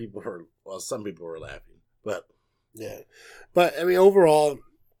 I mean, some people were laughing, but yeah. But I mean, overall,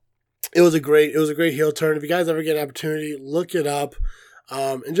 it was a great heel turn. If you guys ever get an opportunity, look it up,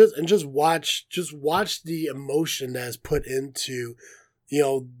 and just watch the emotion that is put into, you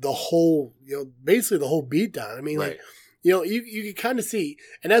know, the whole, you know, basically the whole beatdown. I mean, like, you know, you can kind of see,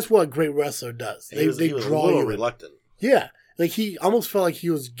 and that's what a great wrestler does. They draw you reluctant. Yeah, like he almost felt like he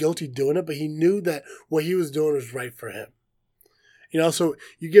was guilty doing it, but he knew that what he was doing was right for him. You know, so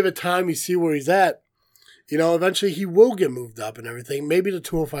you give it time, you see where he's at. You know, eventually he will get moved up and everything. Maybe to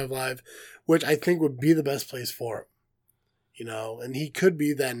 205 Live, which I think would be the best place for him. You know, and he could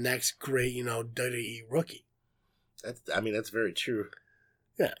be that next great, you know, WWE rookie. That's very true.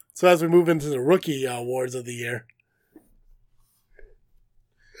 Yeah. So as we move into the rookie awards of the year.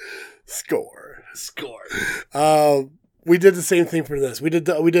 Score. We did the same thing for this. We did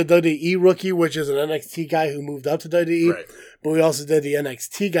WWE rookie, which is an NXT guy who moved up to WWE. Right. But we also did the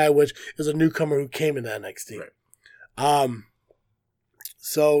NXT guy, which is a newcomer who came into NXT. Right.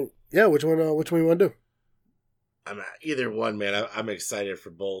 So yeah, which one you want to do? Either one, man. I'm excited for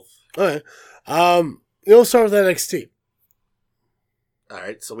both. All right. We'll start with NXT. All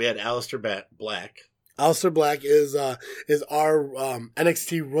right. So we had Aleister Black. Aleister Black is our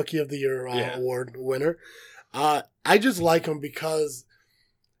NXT Rookie of the Year award winner. I just like him because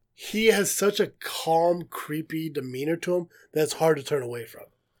he has such a calm, creepy demeanor to him that's hard to turn away from.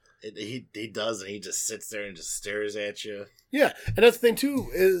 He does, and he just sits there and just stares at you. Yeah, and that's the thing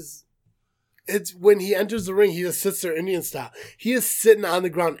too, is it's when he enters the ring, he just sits there Indian style. He is sitting on the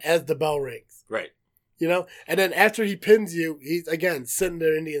ground as the bell rings. Right. You know? And then after he pins you, he's again sitting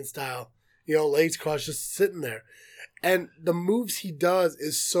there Indian style, you know, legs crossed, just sitting there. And the moves he does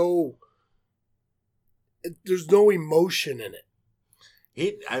is so... there's no emotion in it.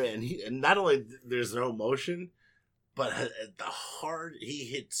 He not only there's no emotion, but he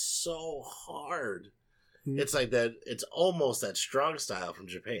hits so hard. Mm-hmm. It's like that. It's almost that strong style from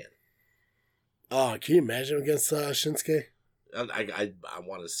Japan. Oh, can you imagine against Shinsuke? I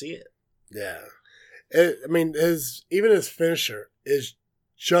want to see it. Yeah, his finisher is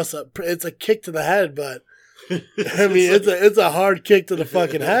just it's a kick to the head, but I mean it's a hard kick to the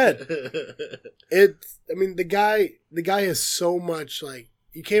fucking head. The guy has so much like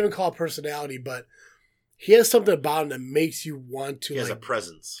you can't even call it personality, but he has something about him that makes you want to. He has a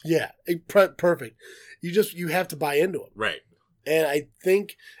presence. Yeah, perfect. You have to buy into him, right? And I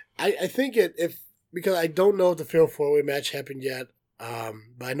think because I don't know if the Fatal 4-Way match happened yet,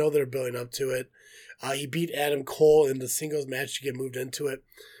 but I know they're building up to it. He beat Adam Cole in the singles match to get moved into it.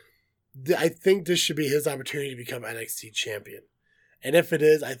 I think this should be his opportunity to become NXT champion. And if it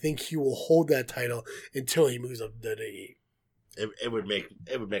is, I think he will hold that title until he moves up to WWE. It would make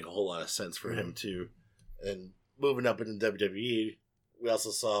a whole lot of sense for him too. And moving up into WWE, we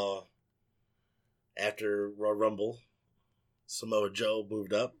also saw after Royal Rumble, Samoa Joe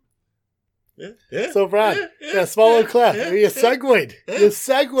moved up. Yeah. So Brian, small little clap. You segued,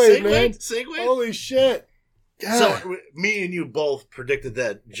 man. Segued. Holy shit! God. So me and you both predicted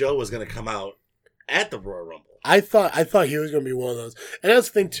that Joe was going to come out at the Royal Rumble. I thought he was going to be one of those, and that's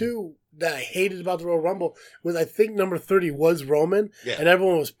the thing too that I hated about the Royal Rumble was I think number 30 was Roman, and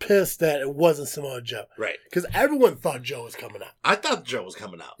everyone was pissed that it wasn't Samoa Joe, right? Because everyone thought Joe was coming out. I thought Joe was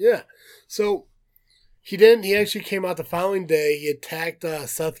coming out. Yeah, so he didn't. He actually came out the following day. He attacked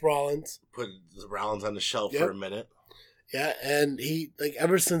Seth Rollins, put Rollins on the shelf for a minute. Yeah, and he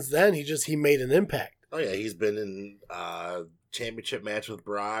ever since then he made an impact. Oh yeah, he's been in championship match with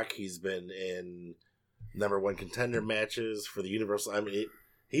Brock. He's been in number 1 contender matches for the Universal. I mean,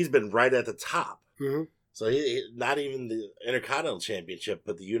 he's been right at the top. Mm-hmm. So he not even the Intercontinental Championship,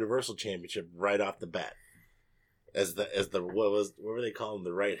 but the Universal Championship right off the bat. As the what were they calling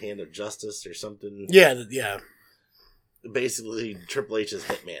the right hand of justice or something? Yeah. Basically, Triple H's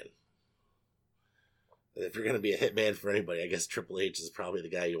hitman. If you're going to be a hitman for anybody, I guess Triple H is probably the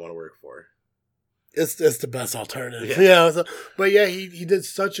guy you want to work for. It's the best alternative. Yeah. But yeah, he did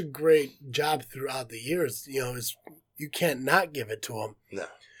such a great job throughout the years. You can't not give it to him. No.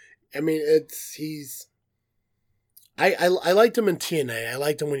 I mean, I liked him in TNA. I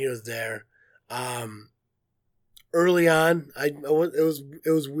liked him when he was there. Early on, it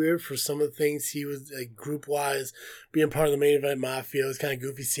was weird for some of the things he was group wise, being part of the Main Event Mafia. It was kind of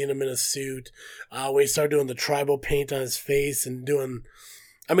goofy seeing him in a suit. When he started doing the tribal paint on his face and doing.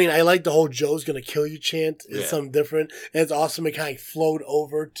 I mean, I like the whole "Joe's gonna kill you" chant. It's something different, and it's awesome. It kind of flowed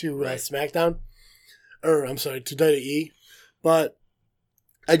over to SmackDown, to WWE. But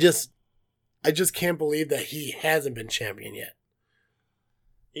I just can't believe that he hasn't been champion yet.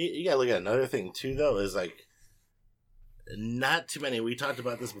 You gotta look at another thing too, though. Is not too many. We talked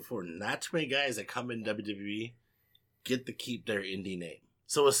about this before. Not too many guys that come in WWE get to keep their indie name.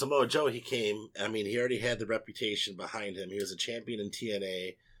 So with Samoa Joe, he came. I mean, he already had the reputation behind him. He was a champion in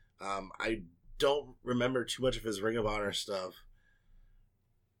TNA. I don't remember too much of his Ring of Honor stuff,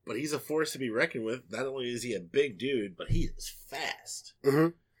 but he's a force to be reckoned with. Not only is he a big dude, but he is fast. Mm-hmm.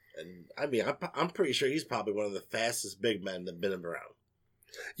 And I mean, I'm pretty sure he's probably one of the fastest big men that have been around.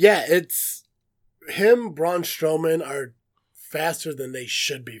 Yeah, it's him. Braun Strowman are faster than they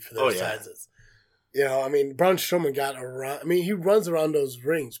should be for their sizes. I mean, Braun Strowman got around. I mean, he runs around those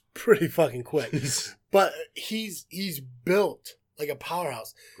rings pretty fucking quick. But he's built like a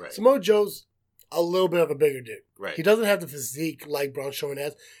powerhouse. Right. Samoa Joe's a little bit of a bigger dude. Right. He doesn't have the physique like Braun Strowman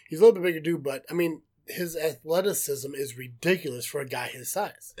has. He's a little bit bigger dude, but I mean, his athleticism is ridiculous for a guy his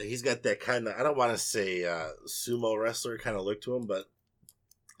size. He's got that kind of, I don't want to say sumo wrestler kind of look to him, but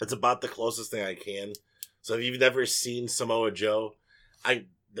it's about the closest thing I can. So if you've never seen Samoa Joe,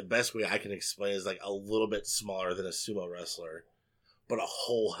 the best way I can explain is a little bit smaller than a sumo wrestler, but a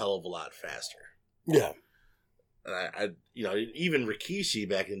whole hell of a lot faster. Yeah. And even Rikishi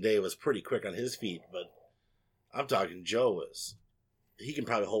back in the day was pretty quick on his feet, but I'm talking Joe he can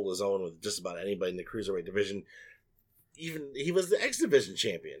probably hold his own with just about anybody in the cruiserweight division. Even he was the X Division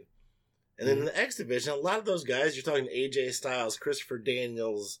champion. And then in the X Division, a lot of those guys, you're talking AJ Styles, Christopher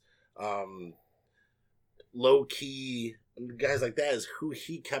Daniels, Low Key, guys like that is who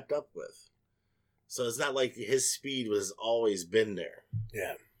he kept up with. So it's not like his speed was always been there.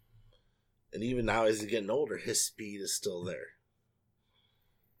 Yeah. And even now as he's getting older, his speed is still there.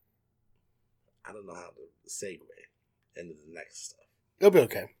 I don't know how to segue into the next stuff. It'll be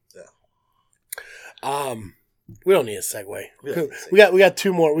okay. Yeah. We don't need a segue. We got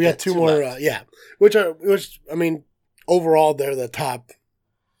two more. We got two more. Which I mean, overall they're the top.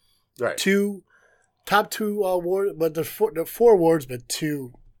 Right. Top two awards, but the four awards, but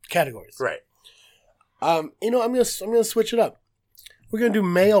 2 categories. Right. I'm gonna switch it up. We're gonna do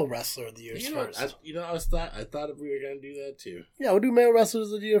male wrestler of the year first. I thought we were gonna do that too. Yeah, we'll do male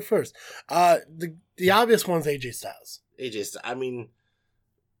wrestlers of the year first. The obvious one's AJ Styles. I mean,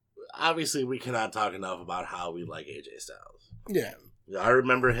 obviously we cannot talk enough about how we like AJ Styles. Yeah. I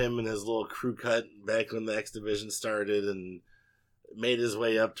remember him and his little crew cut back when the X Division started, and made his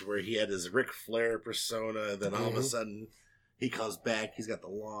way up to where he had his Ric Flair persona. Then all of a sudden, he comes back. He's got the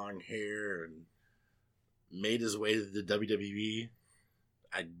long hair and made his way to the WWE.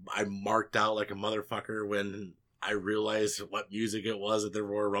 I marked out like a motherfucker when I realized what music it was at the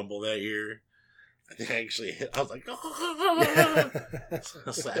Royal Rumble that year. I think I actually hit. I was like,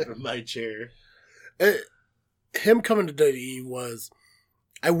 slapping my chair. Him coming to WWE was,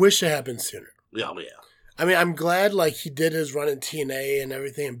 I wish it happened sooner. Yeah. I mean, I'm glad like he did his run in TNA and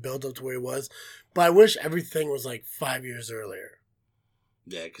everything and built up to where he was, but I wish everything was like 5 years earlier.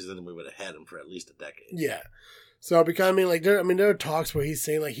 Yeah, because then we would have had him for at least a decade. Yeah. So because there are talks where he's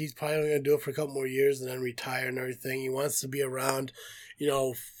saying like he's probably only gonna do it for a couple more years and then retire and everything. He wants to be around,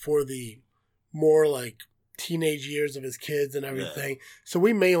 for the more like teenage years of his kids and everything. Yeah. So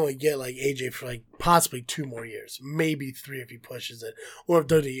we may only get like AJ for like possibly 2 more years, maybe 3 if he pushes it, or if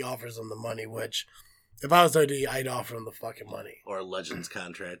WWE offers him the money. Which, if I was WWE, I'd offer him the fucking money or a Legends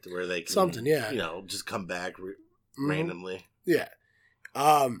contract where they can something, yeah, just come back randomly. Yeah.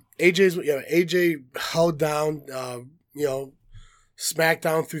 AJ held down,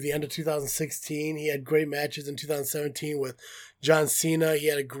 SmackDown through the end of 2016. He had great matches in 2017 with John Cena. He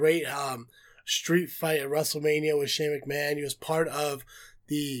had a great street fight at WrestleMania with Shane McMahon. He was part of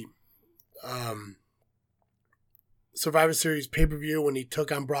the Survivor Series pay-per-view when he took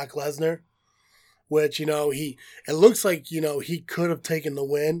on Brock Lesnar, which, it looks like, he could have taken the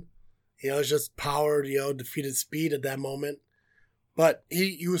win. It's just power, defeated speed at that moment. But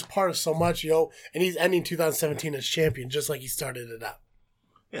he was part of so much, and he's ending 2017 as champion, just like he started it out.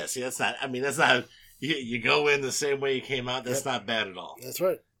 Yeah, see, that's not, you go in the same way you came out, that's not bad at all. That's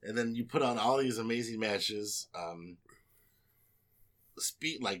right. And then you put on all these amazing matches,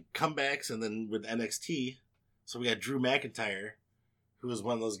 like comebacks, and then with NXT. So we got Drew McIntyre, who was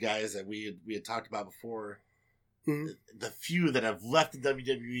one of those guys that we had talked about before. Mm-hmm. The few that have left the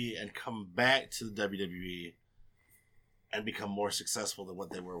WWE and come back to the WWE and become more successful than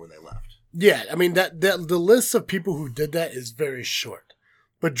what they were when they left. Yeah, the list of people who did that is very short.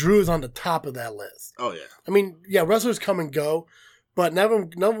 But Drew is on the top of that list. Oh, yeah. Wrestlers come and go, but none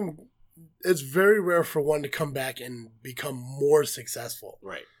of them, it's very rare for one to come back and become more successful.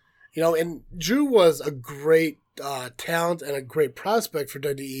 Right. And Drew was a great talent and a great prospect for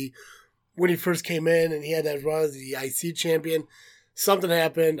WWE when he first came in, and he had that run as the IC champion. Something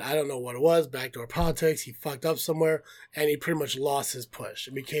happened. I don't know what it was. Backdoor politics. He fucked up somewhere, and he pretty much lost his push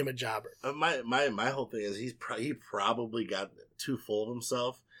and became a jobber. My whole thing is he probably got too full of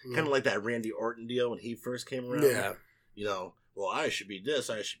himself. Kind of like that Randy Orton deal when he first came around. Yeah. Well, I should be this.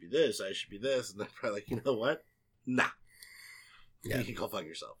 I should be this. I should be this. And then probably like, you know what? Nah. Yeah. You can go fuck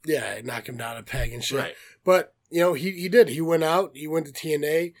yourself. Yeah, knock him down a peg and shit. Right. But, he did. He went out. He went to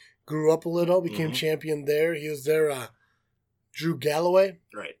TNA, grew up a little, became champion there. He was there, Drew Galloway.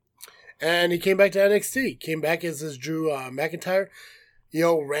 Right. And he came back to NXT. Came back as this Drew McIntyre.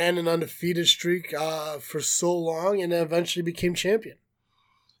 Ran an undefeated streak for so long and then eventually became champion.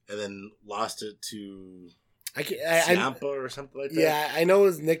 And then lost it to Ciampa or something like that? Yeah, I know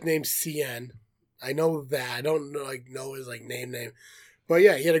his nickname's CN. I know that. I don't know his name. But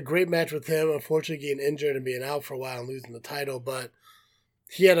yeah, he had a great match with him. Unfortunately, getting injured and being out for a while and losing the title. But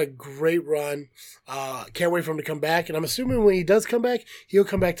he had a great run. Can't wait for him to come back. And I'm assuming when he does come back, he'll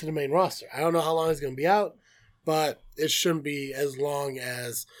come back to the main roster. I don't know how long he's going to be out, but it shouldn't be as long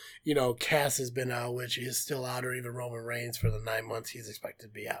as, Cass has been out, which is still out, or even Roman Reigns for the 9 months he's expected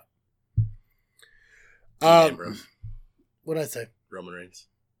to be out. What did I say? Roman Reigns.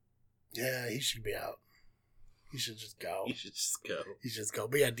 Yeah, he should be out. He should just go. He should just go.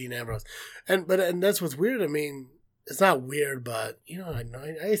 But yeah, Dean Ambrose. And that's what's weird. It's not weird, but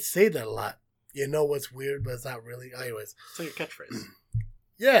I say that a lot. You know what's weird, but it's not really. Anyways, it's like a catchphrase.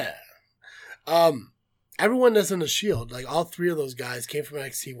 Yeah. Everyone that's in the Shield, like all 3 of those guys, came from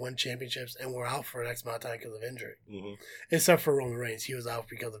NXT, won championships, and were out for an X amount of time because of injury. Mm-hmm. Except for Roman Reigns, he was out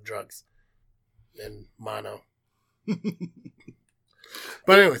because of drugs and mono.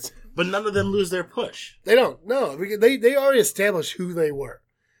 But anyways, but none of them lose their push. They don't. No, because they already established who they were,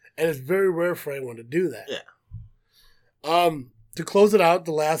 and it's very rare for anyone to do that. Yeah. To close it out,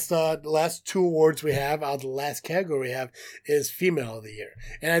 the last 2 awards we have, the last category we have is Female of the Year.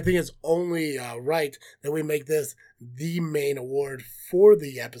 And I think it's only right that we make this the main award for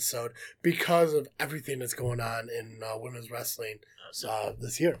the episode because of everything that's going on in women's wrestling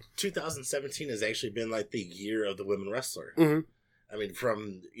this year. 2017 has actually been like the year of the women wrestler. Mm-hmm.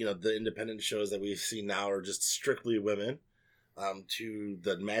 From the independent shows that we see now are just strictly women, to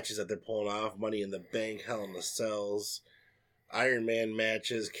the matches that they're pulling off, Money in the Bank, Hell in the Cells, Iron Man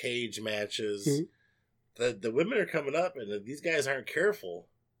matches, cage matches. the women are coming up, and if these guys aren't careful,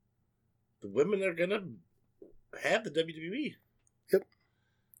 the women are gonna have the WWE. Yep.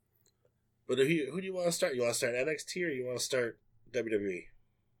 But who do you want to start? You want to start NXT or you want to start WWE?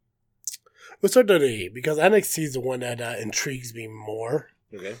 Let's start WWE because NXT is the one that intrigues me more.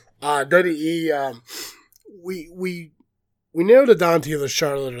 Okay. WWE, we narrowed it down to either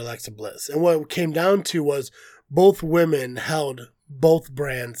Charlotte or Alexa Bliss, and what it came down to was both women held both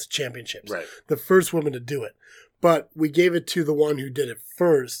brands' championships. Right. The first woman to do it, but we gave it to the one who did it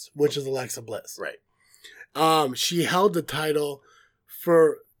first, which is Alexa Bliss. Right. She held the title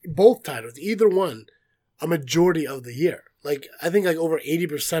for both titles, either one, a majority of the year. Like, I think like over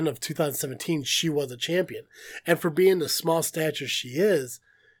 80% of 2017, she was a champion. And for being the small stature she is,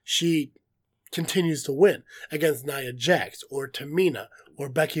 she continues to win against Nia Jax or Tamina or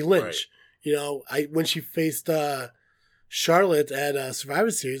Becky Lynch. Right. You know, when she faced Charlotte at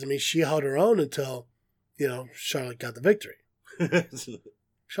Survivor Series, I mean, she held her own until, you know, Charlotte got the victory.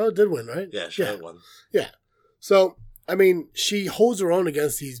 Charlotte did win, right? Yeah, Charlotte won. Yeah. So, I mean, she holds her own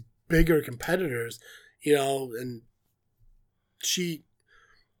against these bigger competitors, you know, and she,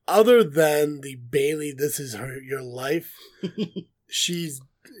 other than the Bayley, this is your life, she's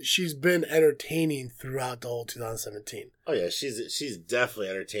been entertaining throughout the whole 2017. Oh yeah, she's definitely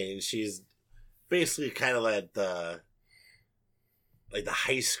entertaining. She's basically kind of like the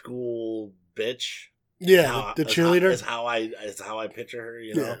high school bitch. Yeah, the cheerleader. Is how I picture her.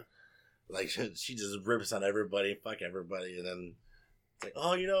 You know, yeah. Like she just rips on everybody, fuck everybody, and then it's like,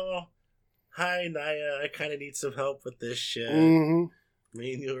 oh, you know, hi Nia, I kind of need some help with this shit. Mm-hmm.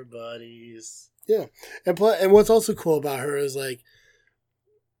 Me and your buddies. Yeah, and what's also cool about her is like,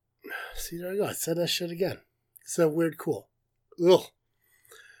 see, there I go. I said that shit again. It's so weird cool. Ugh.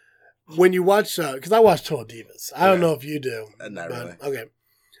 When you watch, because I watch Total Divas. I don't know if you do. Not really. Okay.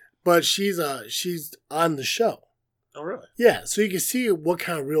 But she's on the show. Oh, really? Yeah, so you can see what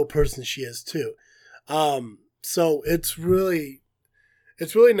kind of real person she is, too. So it's really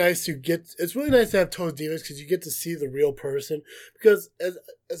nice to have Total Divas because you get to see the real person. Because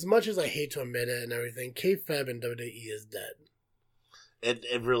as much as I hate to admit it and everything, kayfabe in WWE is dead.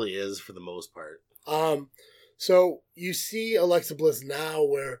 It really is for the most part. So you see Alexa Bliss now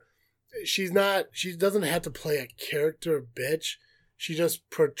where she doesn't have to play a character bitch. She just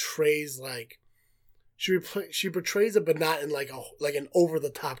portrays like she portrays it, but not in like an over the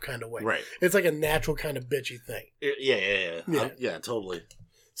top kind of way. Right. It's like a natural kind of bitchy thing. Yeah, totally.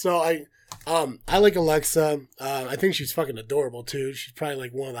 So I like Alexa. I think she's fucking adorable too. She's probably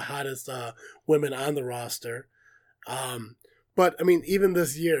like one of the hottest women on the roster. But I mean, even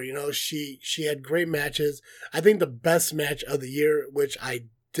this year, you know, she had great matches. I think the best match of the year, which I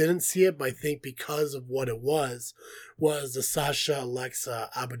didn't see it, but I think because of what it was the Sasha Alexa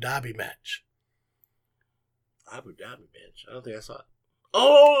Abu Dhabi match. Abu Dhabi match? I don't think I saw it.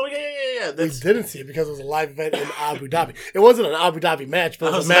 Oh, yeah. We didn't see it because it was a live event in Abu Dhabi. It wasn't an Abu Dhabi match,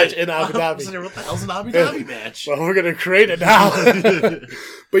 but it was a match in Abu Dhabi. What the hell's an Abu Dhabi match? Well, we're going to create it now.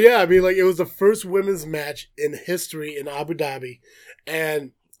 But yeah, I mean, like, it was the first women's match in history in Abu Dhabi,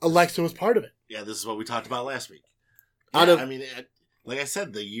 and Alexa was part of it. Yeah, this is what we talked about last week. Like I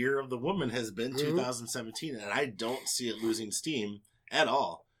said, the year of the woman has been 2017, and I don't see it losing steam at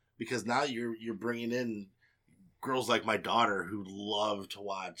all because now you're bringing in girls like my daughter who love to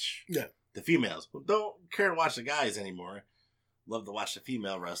watch the females. Well, don't care to watch the guys anymore. Love to watch the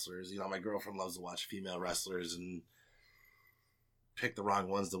female wrestlers. You know, my girlfriend loves to watch female wrestlers and pick the wrong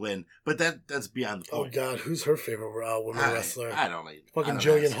ones to win. But that's beyond the point. Oh God, who's her favorite woman wrestler? I don't know. Fucking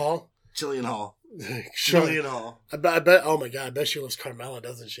Jillian Hall. Jillian Hall. Jillian Hall. I bet. Oh my God, I bet she loves Carmella,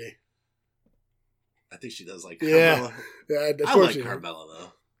 doesn't she? I think she does like Carmella. Yeah. I like Carmella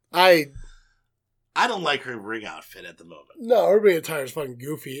though. I don't like her ring outfit at the moment. No, her ring attire is fucking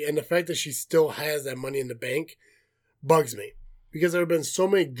goofy, and the fact that she still has that Money in the Bank bugs me because there have been so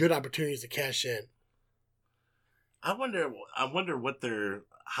many good opportunities to cash in. I wonder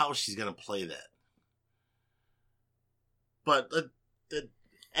how she's gonna play that. But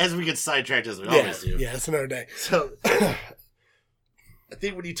as we get sidetracked as we always do. Yeah, it's another day. So I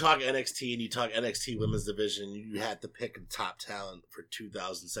think when you talk NXT and you talk NXT Women's Division, you had to pick the top talent for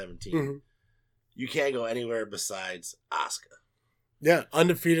 2017. Mm-hmm. You can't go anywhere besides Asuka. Yeah,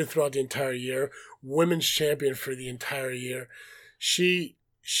 undefeated throughout the entire year, women's champion for the entire year. She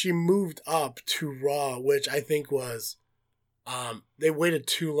moved up to Raw, which I think was they waited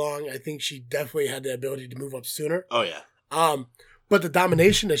too long. I think she definitely had the ability to move up sooner. Oh yeah. But the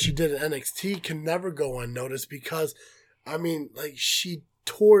domination that she did in NXT can never go unnoticed because, I mean, like, she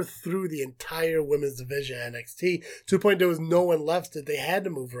tore through the entire women's division at NXT to the point there was no one left that they had to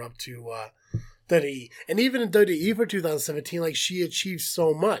move her up to WWE. And even in WWE for 2017, like, she achieved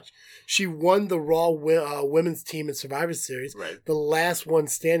so much. She won the Raw women's team in Survivor Series. Right. The last one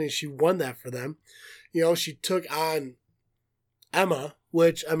standing, she won that for them. You know, she took on Emma,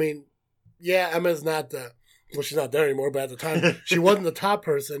 which, I mean, yeah, Emma's not well, she's not there anymore, but at the time, she wasn't the top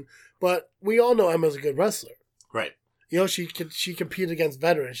person. But we all know Emma's a good wrestler. Right. You know, she competed against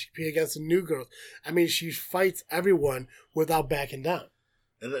veterans. She competed against the new girls. I mean, she fights everyone without backing down.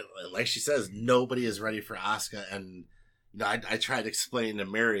 And then, like she says, nobody is ready for Asuka. And, you know, I tried explaining to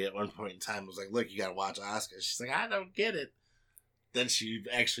Mary at one point in time. I was like, look, you got to watch Asuka. She's like, I don't get it. Then she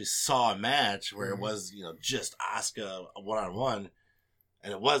actually saw a match where it was, you know, just Asuka one-on-one.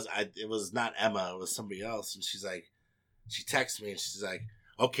 And it was not Emma. It was somebody else. And she's like, she texts me and she's like,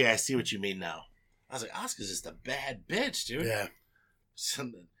 okay, I see what you mean now. I was like, Asuka's just a bad bitch, dude. Yeah. She's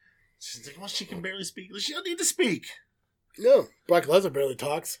like, well, she can barely speak. She don't need to speak. No, Brock Lesnar barely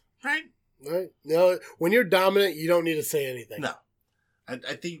talks. Right? Right? No, when you're dominant, you don't need to say anything. No.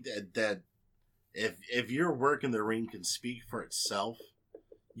 I think that if your work in the ring can speak for itself,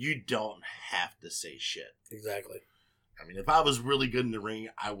 you don't have to say shit. Exactly. I mean, if I was really good in the ring,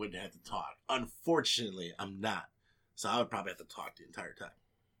 I wouldn't have to talk. Unfortunately, I'm not. So I would probably have to talk the entire time.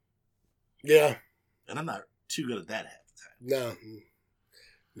 Yeah. And I'm not too good at that half the time.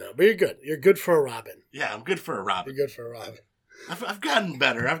 No, but you're good. You're good for a Robin. Yeah, I'm good for a Robin. You're good for a Robin. I've gotten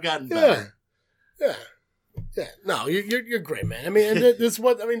better. Yeah. No, you're great, man. I mean, and this is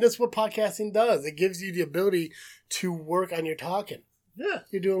what podcasting does. It gives you the ability to work on your talking. Yeah,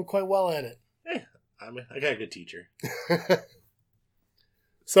 you're doing quite well at it. Hey, I got a good teacher.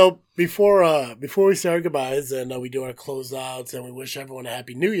 So before we say our goodbyes and we do our closeouts and we wish everyone a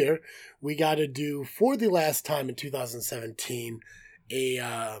happy New Year, we got to do, for the last time in 2017,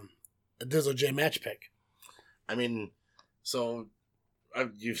 a Dizzle J match pick. I mean, so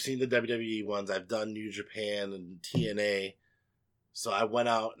you've seen the WWE ones. I've done New Japan and TNA. So I went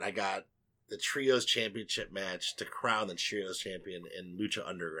out and I got the Trios Championship match to crown the Trios Champion in Lucha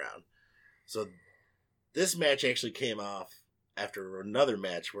Underground. So this match actually came off after another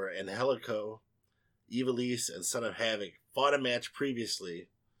match where Angelico, Ivelisse, and Son of Havoc fought a match previously,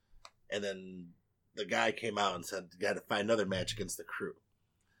 and then the guy came out and said you got to find another match against the Crew.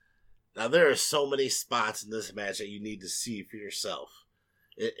 Now there are so many spots in this match that you need to see for yourself.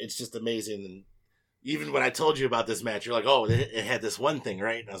 It's just amazing. And even when I told you about this match, you're like, "Oh, it had this one thing,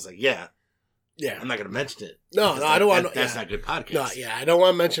 right?" And I was like, "Yeah." Yeah, I'm not going to mention it. No, I don't want. That's not good podcast. No, yeah, I don't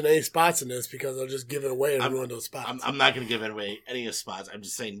want to mention any spots in this because I'll just give it away and ruin those spots. I'm not going to give away any of the spots. I'm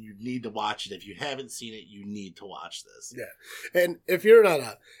just saying you need to watch it. If you haven't seen it, you need to watch this. Yeah, and if you're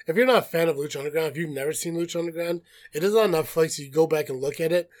not a fan of Lucha Underground, if you've never seen Lucha Underground, it is on Netflix. You go back and look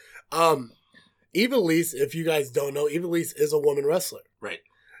at it. Ivelisse, if you guys don't know, Ivelisse is a woman wrestler. Right.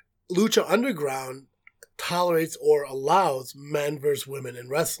 Lucha Underground tolerates or allows men versus women in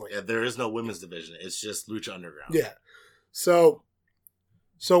wrestling. Yeah, there is no women's division. It's just Lucha Underground. Yeah. So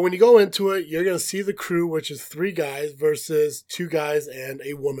when you go into it, you're going to see the Crew, which is 3 guys versus 2 guys and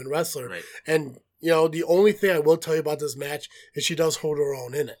a woman wrestler. Right. And, you know, the only thing I will tell you about this match is she does hold her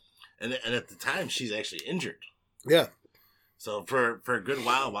own in it. And at the time, she's actually injured. Yeah. So for a good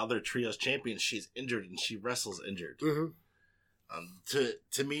while they're Trios champions, she's injured and she wrestles injured. Mm-hmm.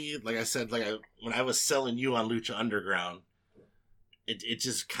 To me, like I said, when I was selling you on Lucha Underground, it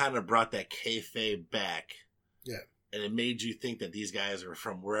just kind of brought that kayfabe back. Yeah. And it made you think that these guys are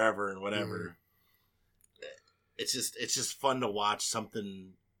from wherever and whatever. Mm-hmm. It's just fun to watch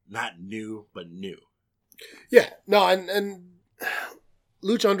something not new, but new. Yeah. No, and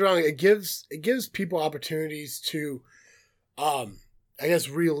Lucha Underground, it gives people opportunities to, I guess,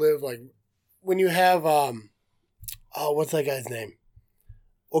 relive, like, when you have, what's that guy's name?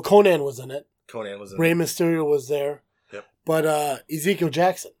 Well, Conan was in it. Rey Mysterio was there. Yep. But Ezekiel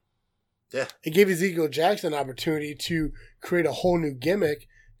Jackson. Yeah. It gave Ezekiel Jackson an opportunity to create a whole new gimmick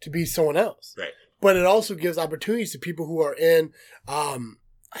to be someone else. Right. But it also gives opportunities to people who are in, I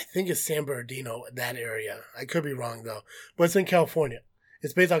think it's San Bernardino, that area. I could be wrong, though. But it's in California.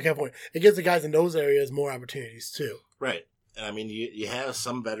 It's based on California. It gives the guys in those areas more opportunities, too. Right. And, I mean, you have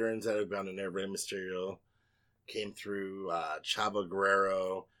some veterans that have gone in there. Rey Mysterio came through, Chavo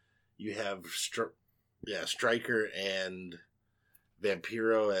Guerrero. You have Stryker and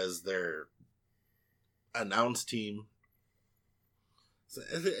Vampiro as their announce team. So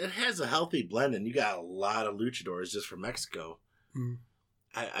it has a healthy blend, and you got a lot of luchadors just from Mexico. Mm.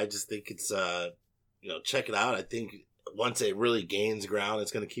 I just think it's, check it out. I think once it really gains ground,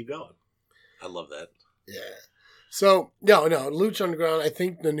 it's going to keep going. I love that. Yeah. So, no, Lucha Underground, I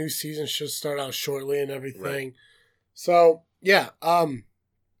think the new season should start out shortly and everything. Right. So, yeah,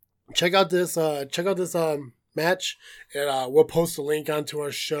 check out this match, and we'll post a link onto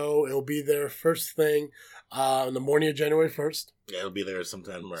our show. It'll be there first thing in the morning of January 1st. Yeah, it'll be there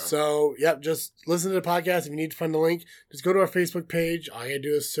sometime tomorrow. So, yep, just listen to the podcast. If you need to find the link, just go to our Facebook page. All you gotta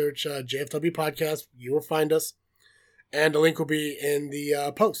do is search JFW Podcast. You will find us. And the link will be in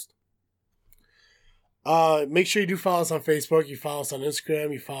the post. Make sure you do follow us on Facebook. You follow us on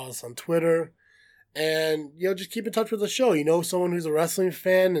Instagram. You follow us on Twitter. And, just keep in touch with the show. You know someone who's a wrestling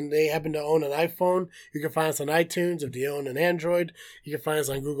fan and they happen to own an iPhone, you can find us on iTunes. If they own an Android, you can find us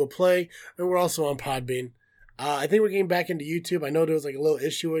on Google Play. And we're also on Podbean. I think we're getting back into YouTube. I know there was like a little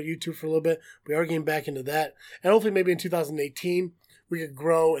issue with YouTube for a little bit. We are getting back into that. And hopefully maybe in 2018, we could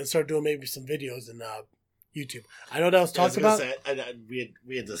grow and start doing maybe some videos in YouTube. I know that was talked about.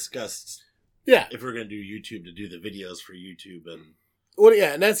 We had discussed if we're going to do YouTube, to do the videos for YouTube.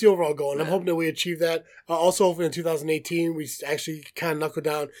 And that's the overall goal. And I'm hoping that we achieve that. Also, hopefully in 2018, we actually kind of knuckle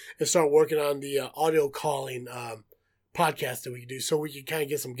down and start working on the audio calling podcast that we can do, so we can kind of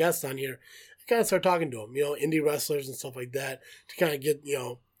get some guests on here. Kind of start talking to them, indie wrestlers and stuff like that, to kind of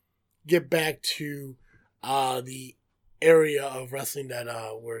get back to the area of wrestling that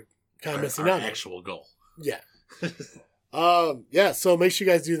we're kind of missing out on. Actual goal. Yeah. So make sure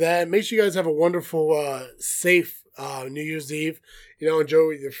you guys do that. Make sure you guys have a wonderful, safe New Year's Eve. Enjoy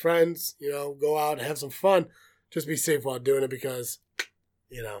with your friends. Go out and have some fun. Just be safe while doing it because,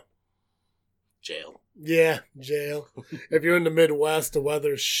 jail. Yeah, jail. If you're in the Midwest, the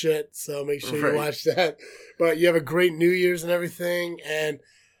weather's shit, so make sure you watch that. But you have a great New Year's and everything. And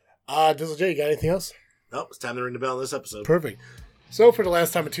Dizzle J, you got anything else? Nope, it's time to ring the bell on this episode. Perfect. So for the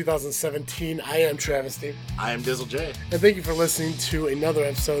last time in 2017, I am Travesty. I am Dizzle J. And thank you for listening to another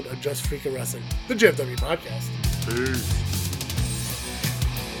episode of Just Freaking Wrestling, the JFW Podcast. Peace.